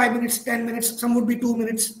it 5 minutes, 10 minutes, some would be 2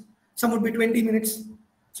 minutes, some would be 20 minutes.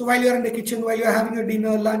 So while you're in the kitchen, while you're having your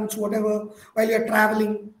dinner, lunch, whatever, while you're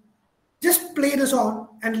traveling, just play this on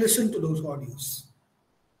and listen to those audios.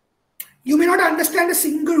 You may not understand a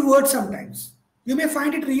single word sometimes. You may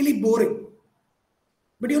find it really boring.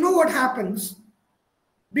 But you know what happens?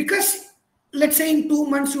 Because, let's say in 2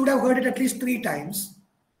 months, you would have heard it at least 3 times.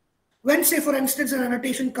 When, say, for instance, an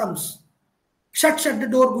annotation comes, shut the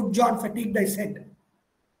door, good John, fatigued, I said.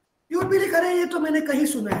 You would be like, "Arey, ye to maine kahin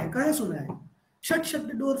suna hai, kahan suna hai? Shut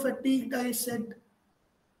the door, fatigued, I said."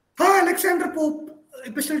 Alexander Pope,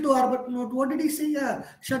 Epistle to Arbuthnot, what did he say? Yeah,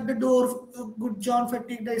 shut the door, good John,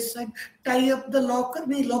 fatigued, I said. Tie up the locker.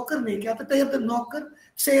 No, locker nahi, kya tha? Tie up the knocker,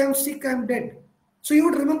 say I'm sick, I'm dead. So you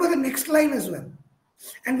would remember the next line as well.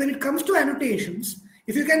 And when it comes to annotations,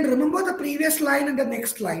 if you can remember the previous line and the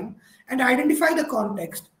next line and identify the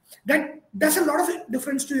context, that does a lot of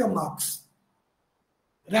difference to your marks.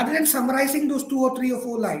 Rather than summarizing those 2 or 3 or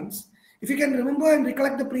 4 lines, if you can remember and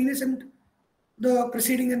recollect the previous and the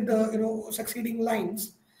preceding and the succeeding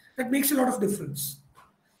lines, that makes a lot of difference.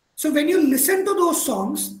 So when you listen to those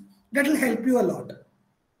songs, that will help you a lot.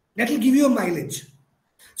 That will give you a mileage.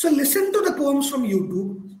 So listen to the poems from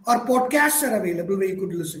YouTube, or podcasts are available where you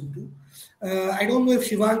could listen to. I don't know if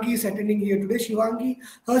Shivangi is attending here today. Shivangi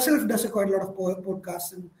herself does quite a lot of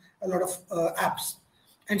podcasts and a lot of apps,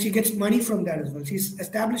 and she gets money from that as well. She's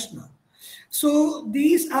established now. So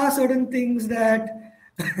these are certain things that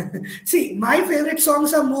see, my favorite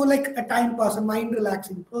songs are more like a time pass, a mind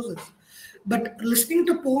relaxing process. But listening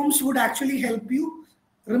to poems would actually help you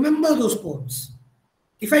remember those poems.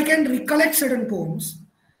 If I can recollect certain poems,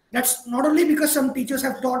 that's not only because some teachers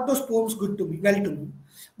have taught those poems well to me,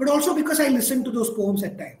 but also because I listened to those poems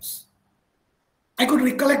at times. I could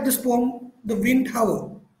recollect this poem, The Wind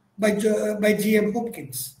Hover, by G.M.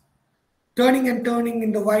 Hopkins. Turning and turning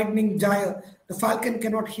in the widening gyre, the falcon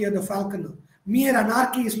cannot hear the falconer. Mere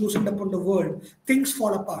anarchy is loosened upon the world. Things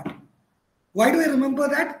fall apart. Why do I remember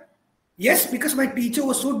that? Yes, because my teacher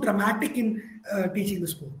was so dramatic in teaching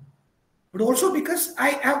this poem. But also because I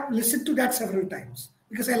have listened to that several times,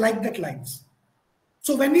 because I like that lines.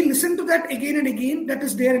 So when we listen to that again and again, that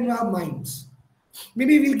is there in our minds.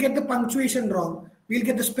 Maybe we'll get the punctuation wrong, we'll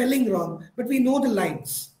get the spelling wrong, but we know the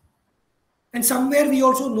lines. And somewhere we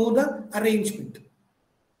also know the arrangement.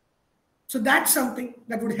 So that's something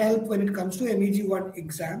that would help when it comes to MEG 1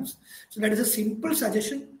 exams. So that is a simple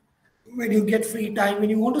suggestion. When you get free time, when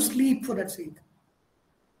you want to sleep for that sake,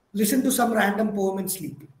 listen to some random poem and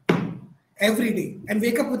sleep every day and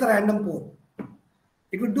wake up with a random poem.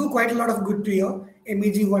 It would do quite a lot of good to your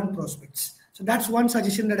MEG 1 prospects. So that's one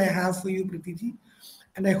suggestion that I have for you, Pritiji,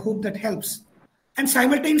 and I hope that helps. And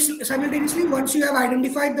simultaneously, once you have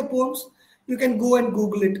identified the poems, you can go and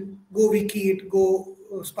Google it, go wiki it, go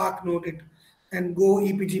Spark Note it, and go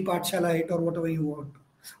EPG Pathshala it, or whatever you want,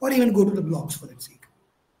 or even go to the blogs for that sake.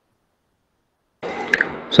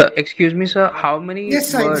 So, excuse me, sir, how many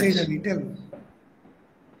Yes, words, Zainali, tell me.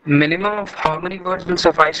 minimum of how many words will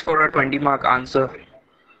suffice for a 20-mark answer?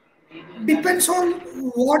 Depends on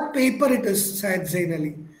what paper it is, Syed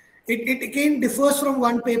Zainali. It again differs from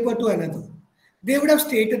one paper to another. They would have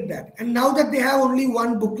stated that. And now that they have only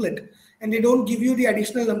one booklet and they don't give you the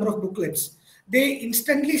additional number of booklets, they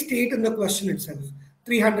instantly state in the question itself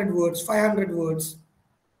 300 words, 500 words,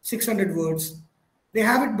 600 words. They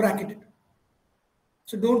have it bracketed.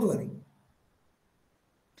 So don't worry.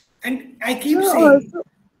 And I keep saying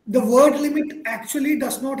the word limit actually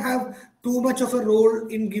does not have too much of a role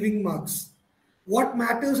in giving marks. What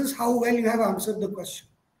matters is how well you have answered the question.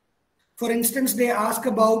 For instance, they ask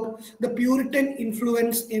about the Puritan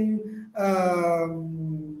influence in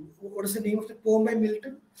what is the name of the poem by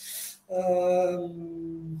Milton?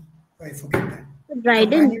 I forget that.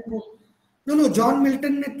 Dryden, No, John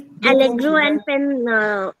Milton. Allegro and Pen,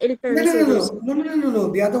 Il Penseroso.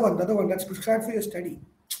 No. The other one that's prescribed for your study.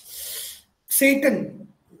 Satan,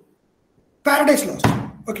 Paradise Lost.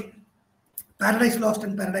 Okay, Paradise Lost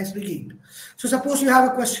and Paradise Regained. So suppose you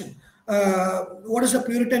have a question. What is the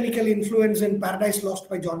puritanical influence in Paradise Lost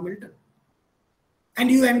by John Milton?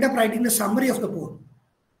 And you end up writing the summary of the poem.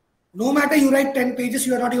 No matter you write 10 pages,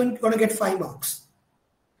 you are not even going to get 5 marks.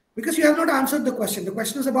 Because you have not answered the question. The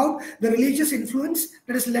question is about the religious influence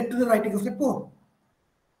that has led to the writing of the poem.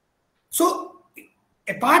 So,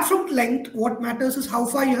 apart from length, what matters is how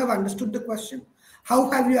far you have understood the question. How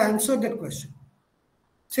have you answered that question?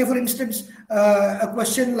 Say, for instance, a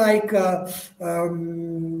question like a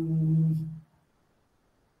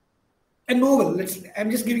novel.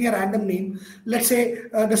 I'm just giving a random name. Let's say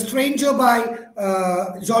The Stranger by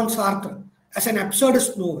Jean Sartre as an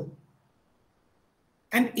absurdist novel.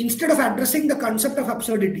 And instead of addressing the concept of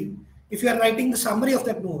absurdity, if you are writing the summary of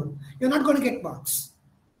that novel, you're not going to get marks.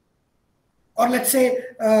 Or let's say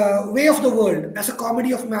Way of the World as a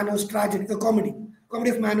comedy of manners tragedy, a comedy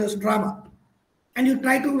of manners drama. And you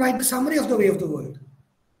try to write the summary of the Way of the World.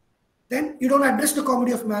 Then you don't address the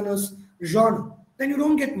comedy of manners genre. Then you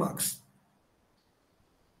don't get marks.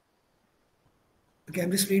 Okay,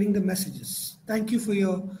 I'm just reading the messages. Thank you for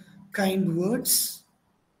your kind words.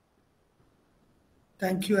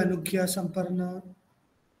 Thank you, Anukya Samparna.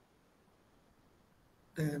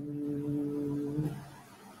 Then,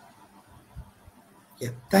 yeah,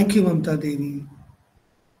 thank you, Mamta Devi.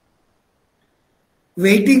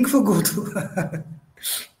 Waiting for Gotu.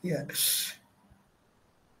 Yeah.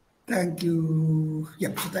 Thank you.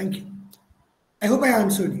 Yeah, so thank you. I hope I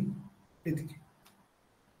answered you. Ritika.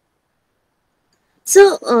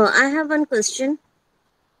 So I have one question.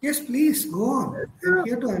 Yes, please go on. I'm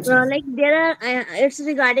here to answer. Like there are, it's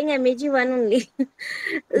regarding MEG one only.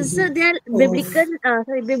 So there are biblical,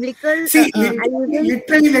 biblical. See,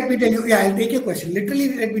 literally, let me tell you. Yeah, I'll take your question.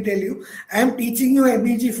 Literally, let me tell you. I am teaching you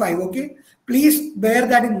MEG 5. Okay, please bear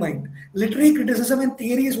that in mind. Literary criticism and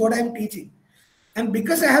theory is what I am teaching. And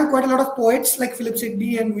because I have quite a lot of poets like Philip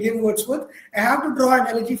Sidney and William Wordsworth, I have to draw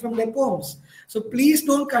analogy from their poems. So please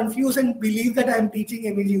don't confuse and believe that I am teaching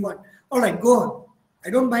MEG 1. All right, go on. I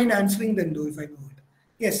don't mind answering them though if I know it.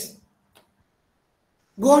 Yes.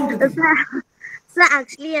 Go on to So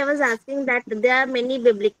actually, I was asking that there are many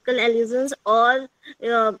biblical allusions or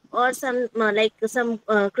some like some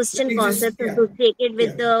Christian concepts associated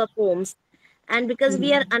with the poems, and because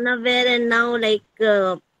we are unaware and now like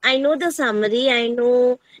I know the summary, I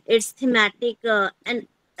know its thematic and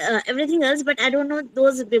everything else, but I don't know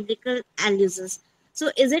those biblical allusions. So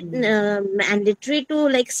is it mandatory to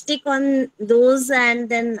like stick on those? And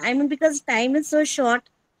then I mean, because time is so short,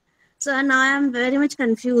 so now I am very much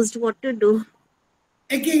confused what to do.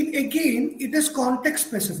 Again, it is context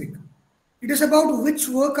specific. It is about which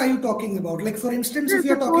work are you talking about. Like for instance, if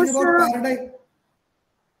you are talking about Paradise.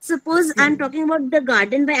 Suppose I'm talking about The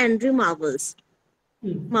Garden by Andrew Marvels.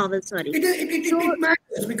 Marvel, sorry. It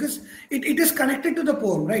matters because it is connected to the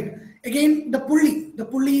poem, right? Again, the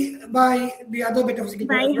pulley by the other metaphysical.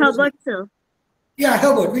 By Herbert, sir. Yeah,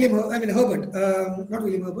 Herbert, Herbert, not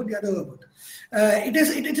William Herbert, the other Herbert.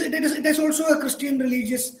 It is also a Christian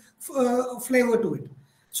religious flavor to it.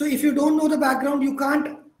 So if you don't know the background, you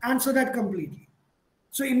can't answer that completely.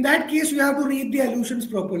 So in that case, you have to read the allusions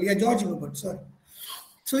properly. Yeah, George Herbert, sorry.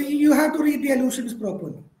 So you have to read the allusions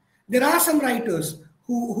properly. There are some writers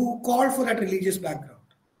who call for that religious background.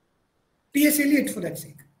 T.S. Eliot, for that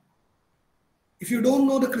sake. If you don't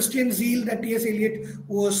know the Christian zeal that T.S. Eliot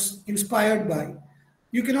was inspired by,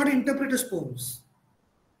 you cannot interpret his poems.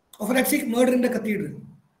 Or for that sake, Murder in the Cathedral.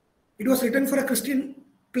 It was written for a Christian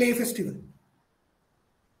play festival.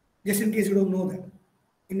 Just in case you don't know that.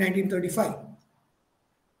 In 1935.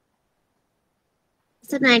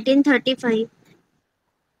 So 1935.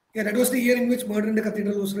 Yeah, that was the year in which Murder in the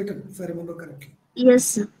Cathedral was written, if I remember correctly. Yes,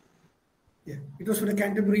 sir. Yeah, it was for the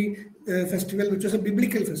Canterbury festival, which was a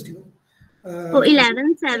biblical festival.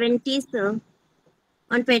 1170, sir.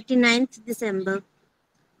 on 29th December.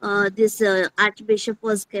 This archbishop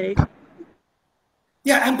was killed.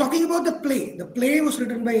 Yeah, I'm talking about the play. The play was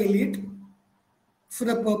written by Eliot for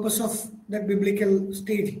the purpose of that biblical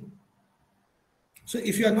staging. So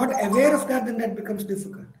if you are not aware of that, then that becomes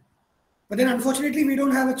difficult. But then unfortunately, we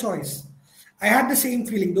don't have a choice. I had the same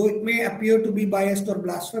feeling, though it may appear to be biased or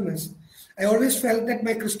blasphemous. I always felt that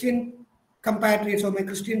my Christian compatriots or my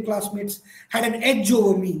Christian classmates had an edge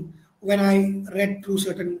over me when I read through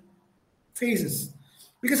certain phases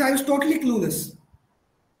because I was totally clueless.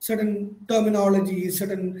 Certain terminologies,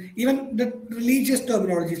 certain even the religious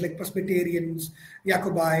terminologies like Presbyterians,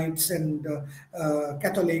 Jacobites, and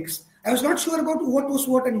Catholics. I was not sure about what was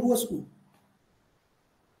what and who was who.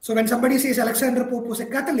 So when somebody says Alexander Pope was a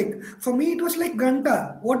Catholic, for me it was like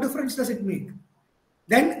Ganta. What difference does it make?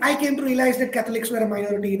 Then I came to realize that Catholics were a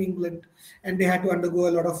minority in England and they had to undergo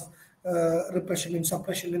a lot of repression and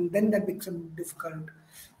suppression, and then that became difficult.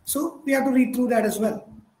 So we have to read through that as well.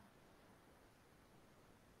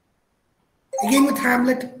 Again with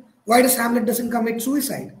Hamlet, why does Hamlet doesn't commit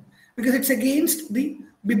suicide? Because it's against the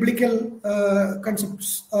biblical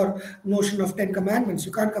concepts or notion of 10 commandments.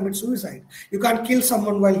 You can't commit suicide. You can't kill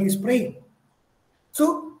someone while he's praying.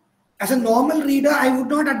 So as a normal reader, I would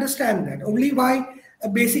not understand that. Only by a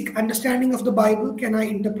basic understanding of the Bible can I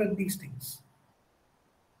interpret these things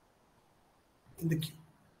in the queue.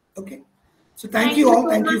 Okay. So thank you all. so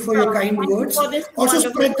Thank you much, for your sir. kind Thank you words. for this Also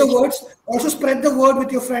wonderful spread the session. words. Also spread the word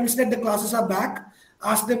with your friends that the classes are back.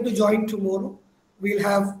 Ask them to join tomorrow. We'll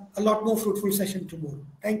have a lot more fruitful session tomorrow.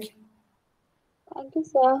 Thank you. Thank you,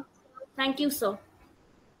 sir. Thank you, sir.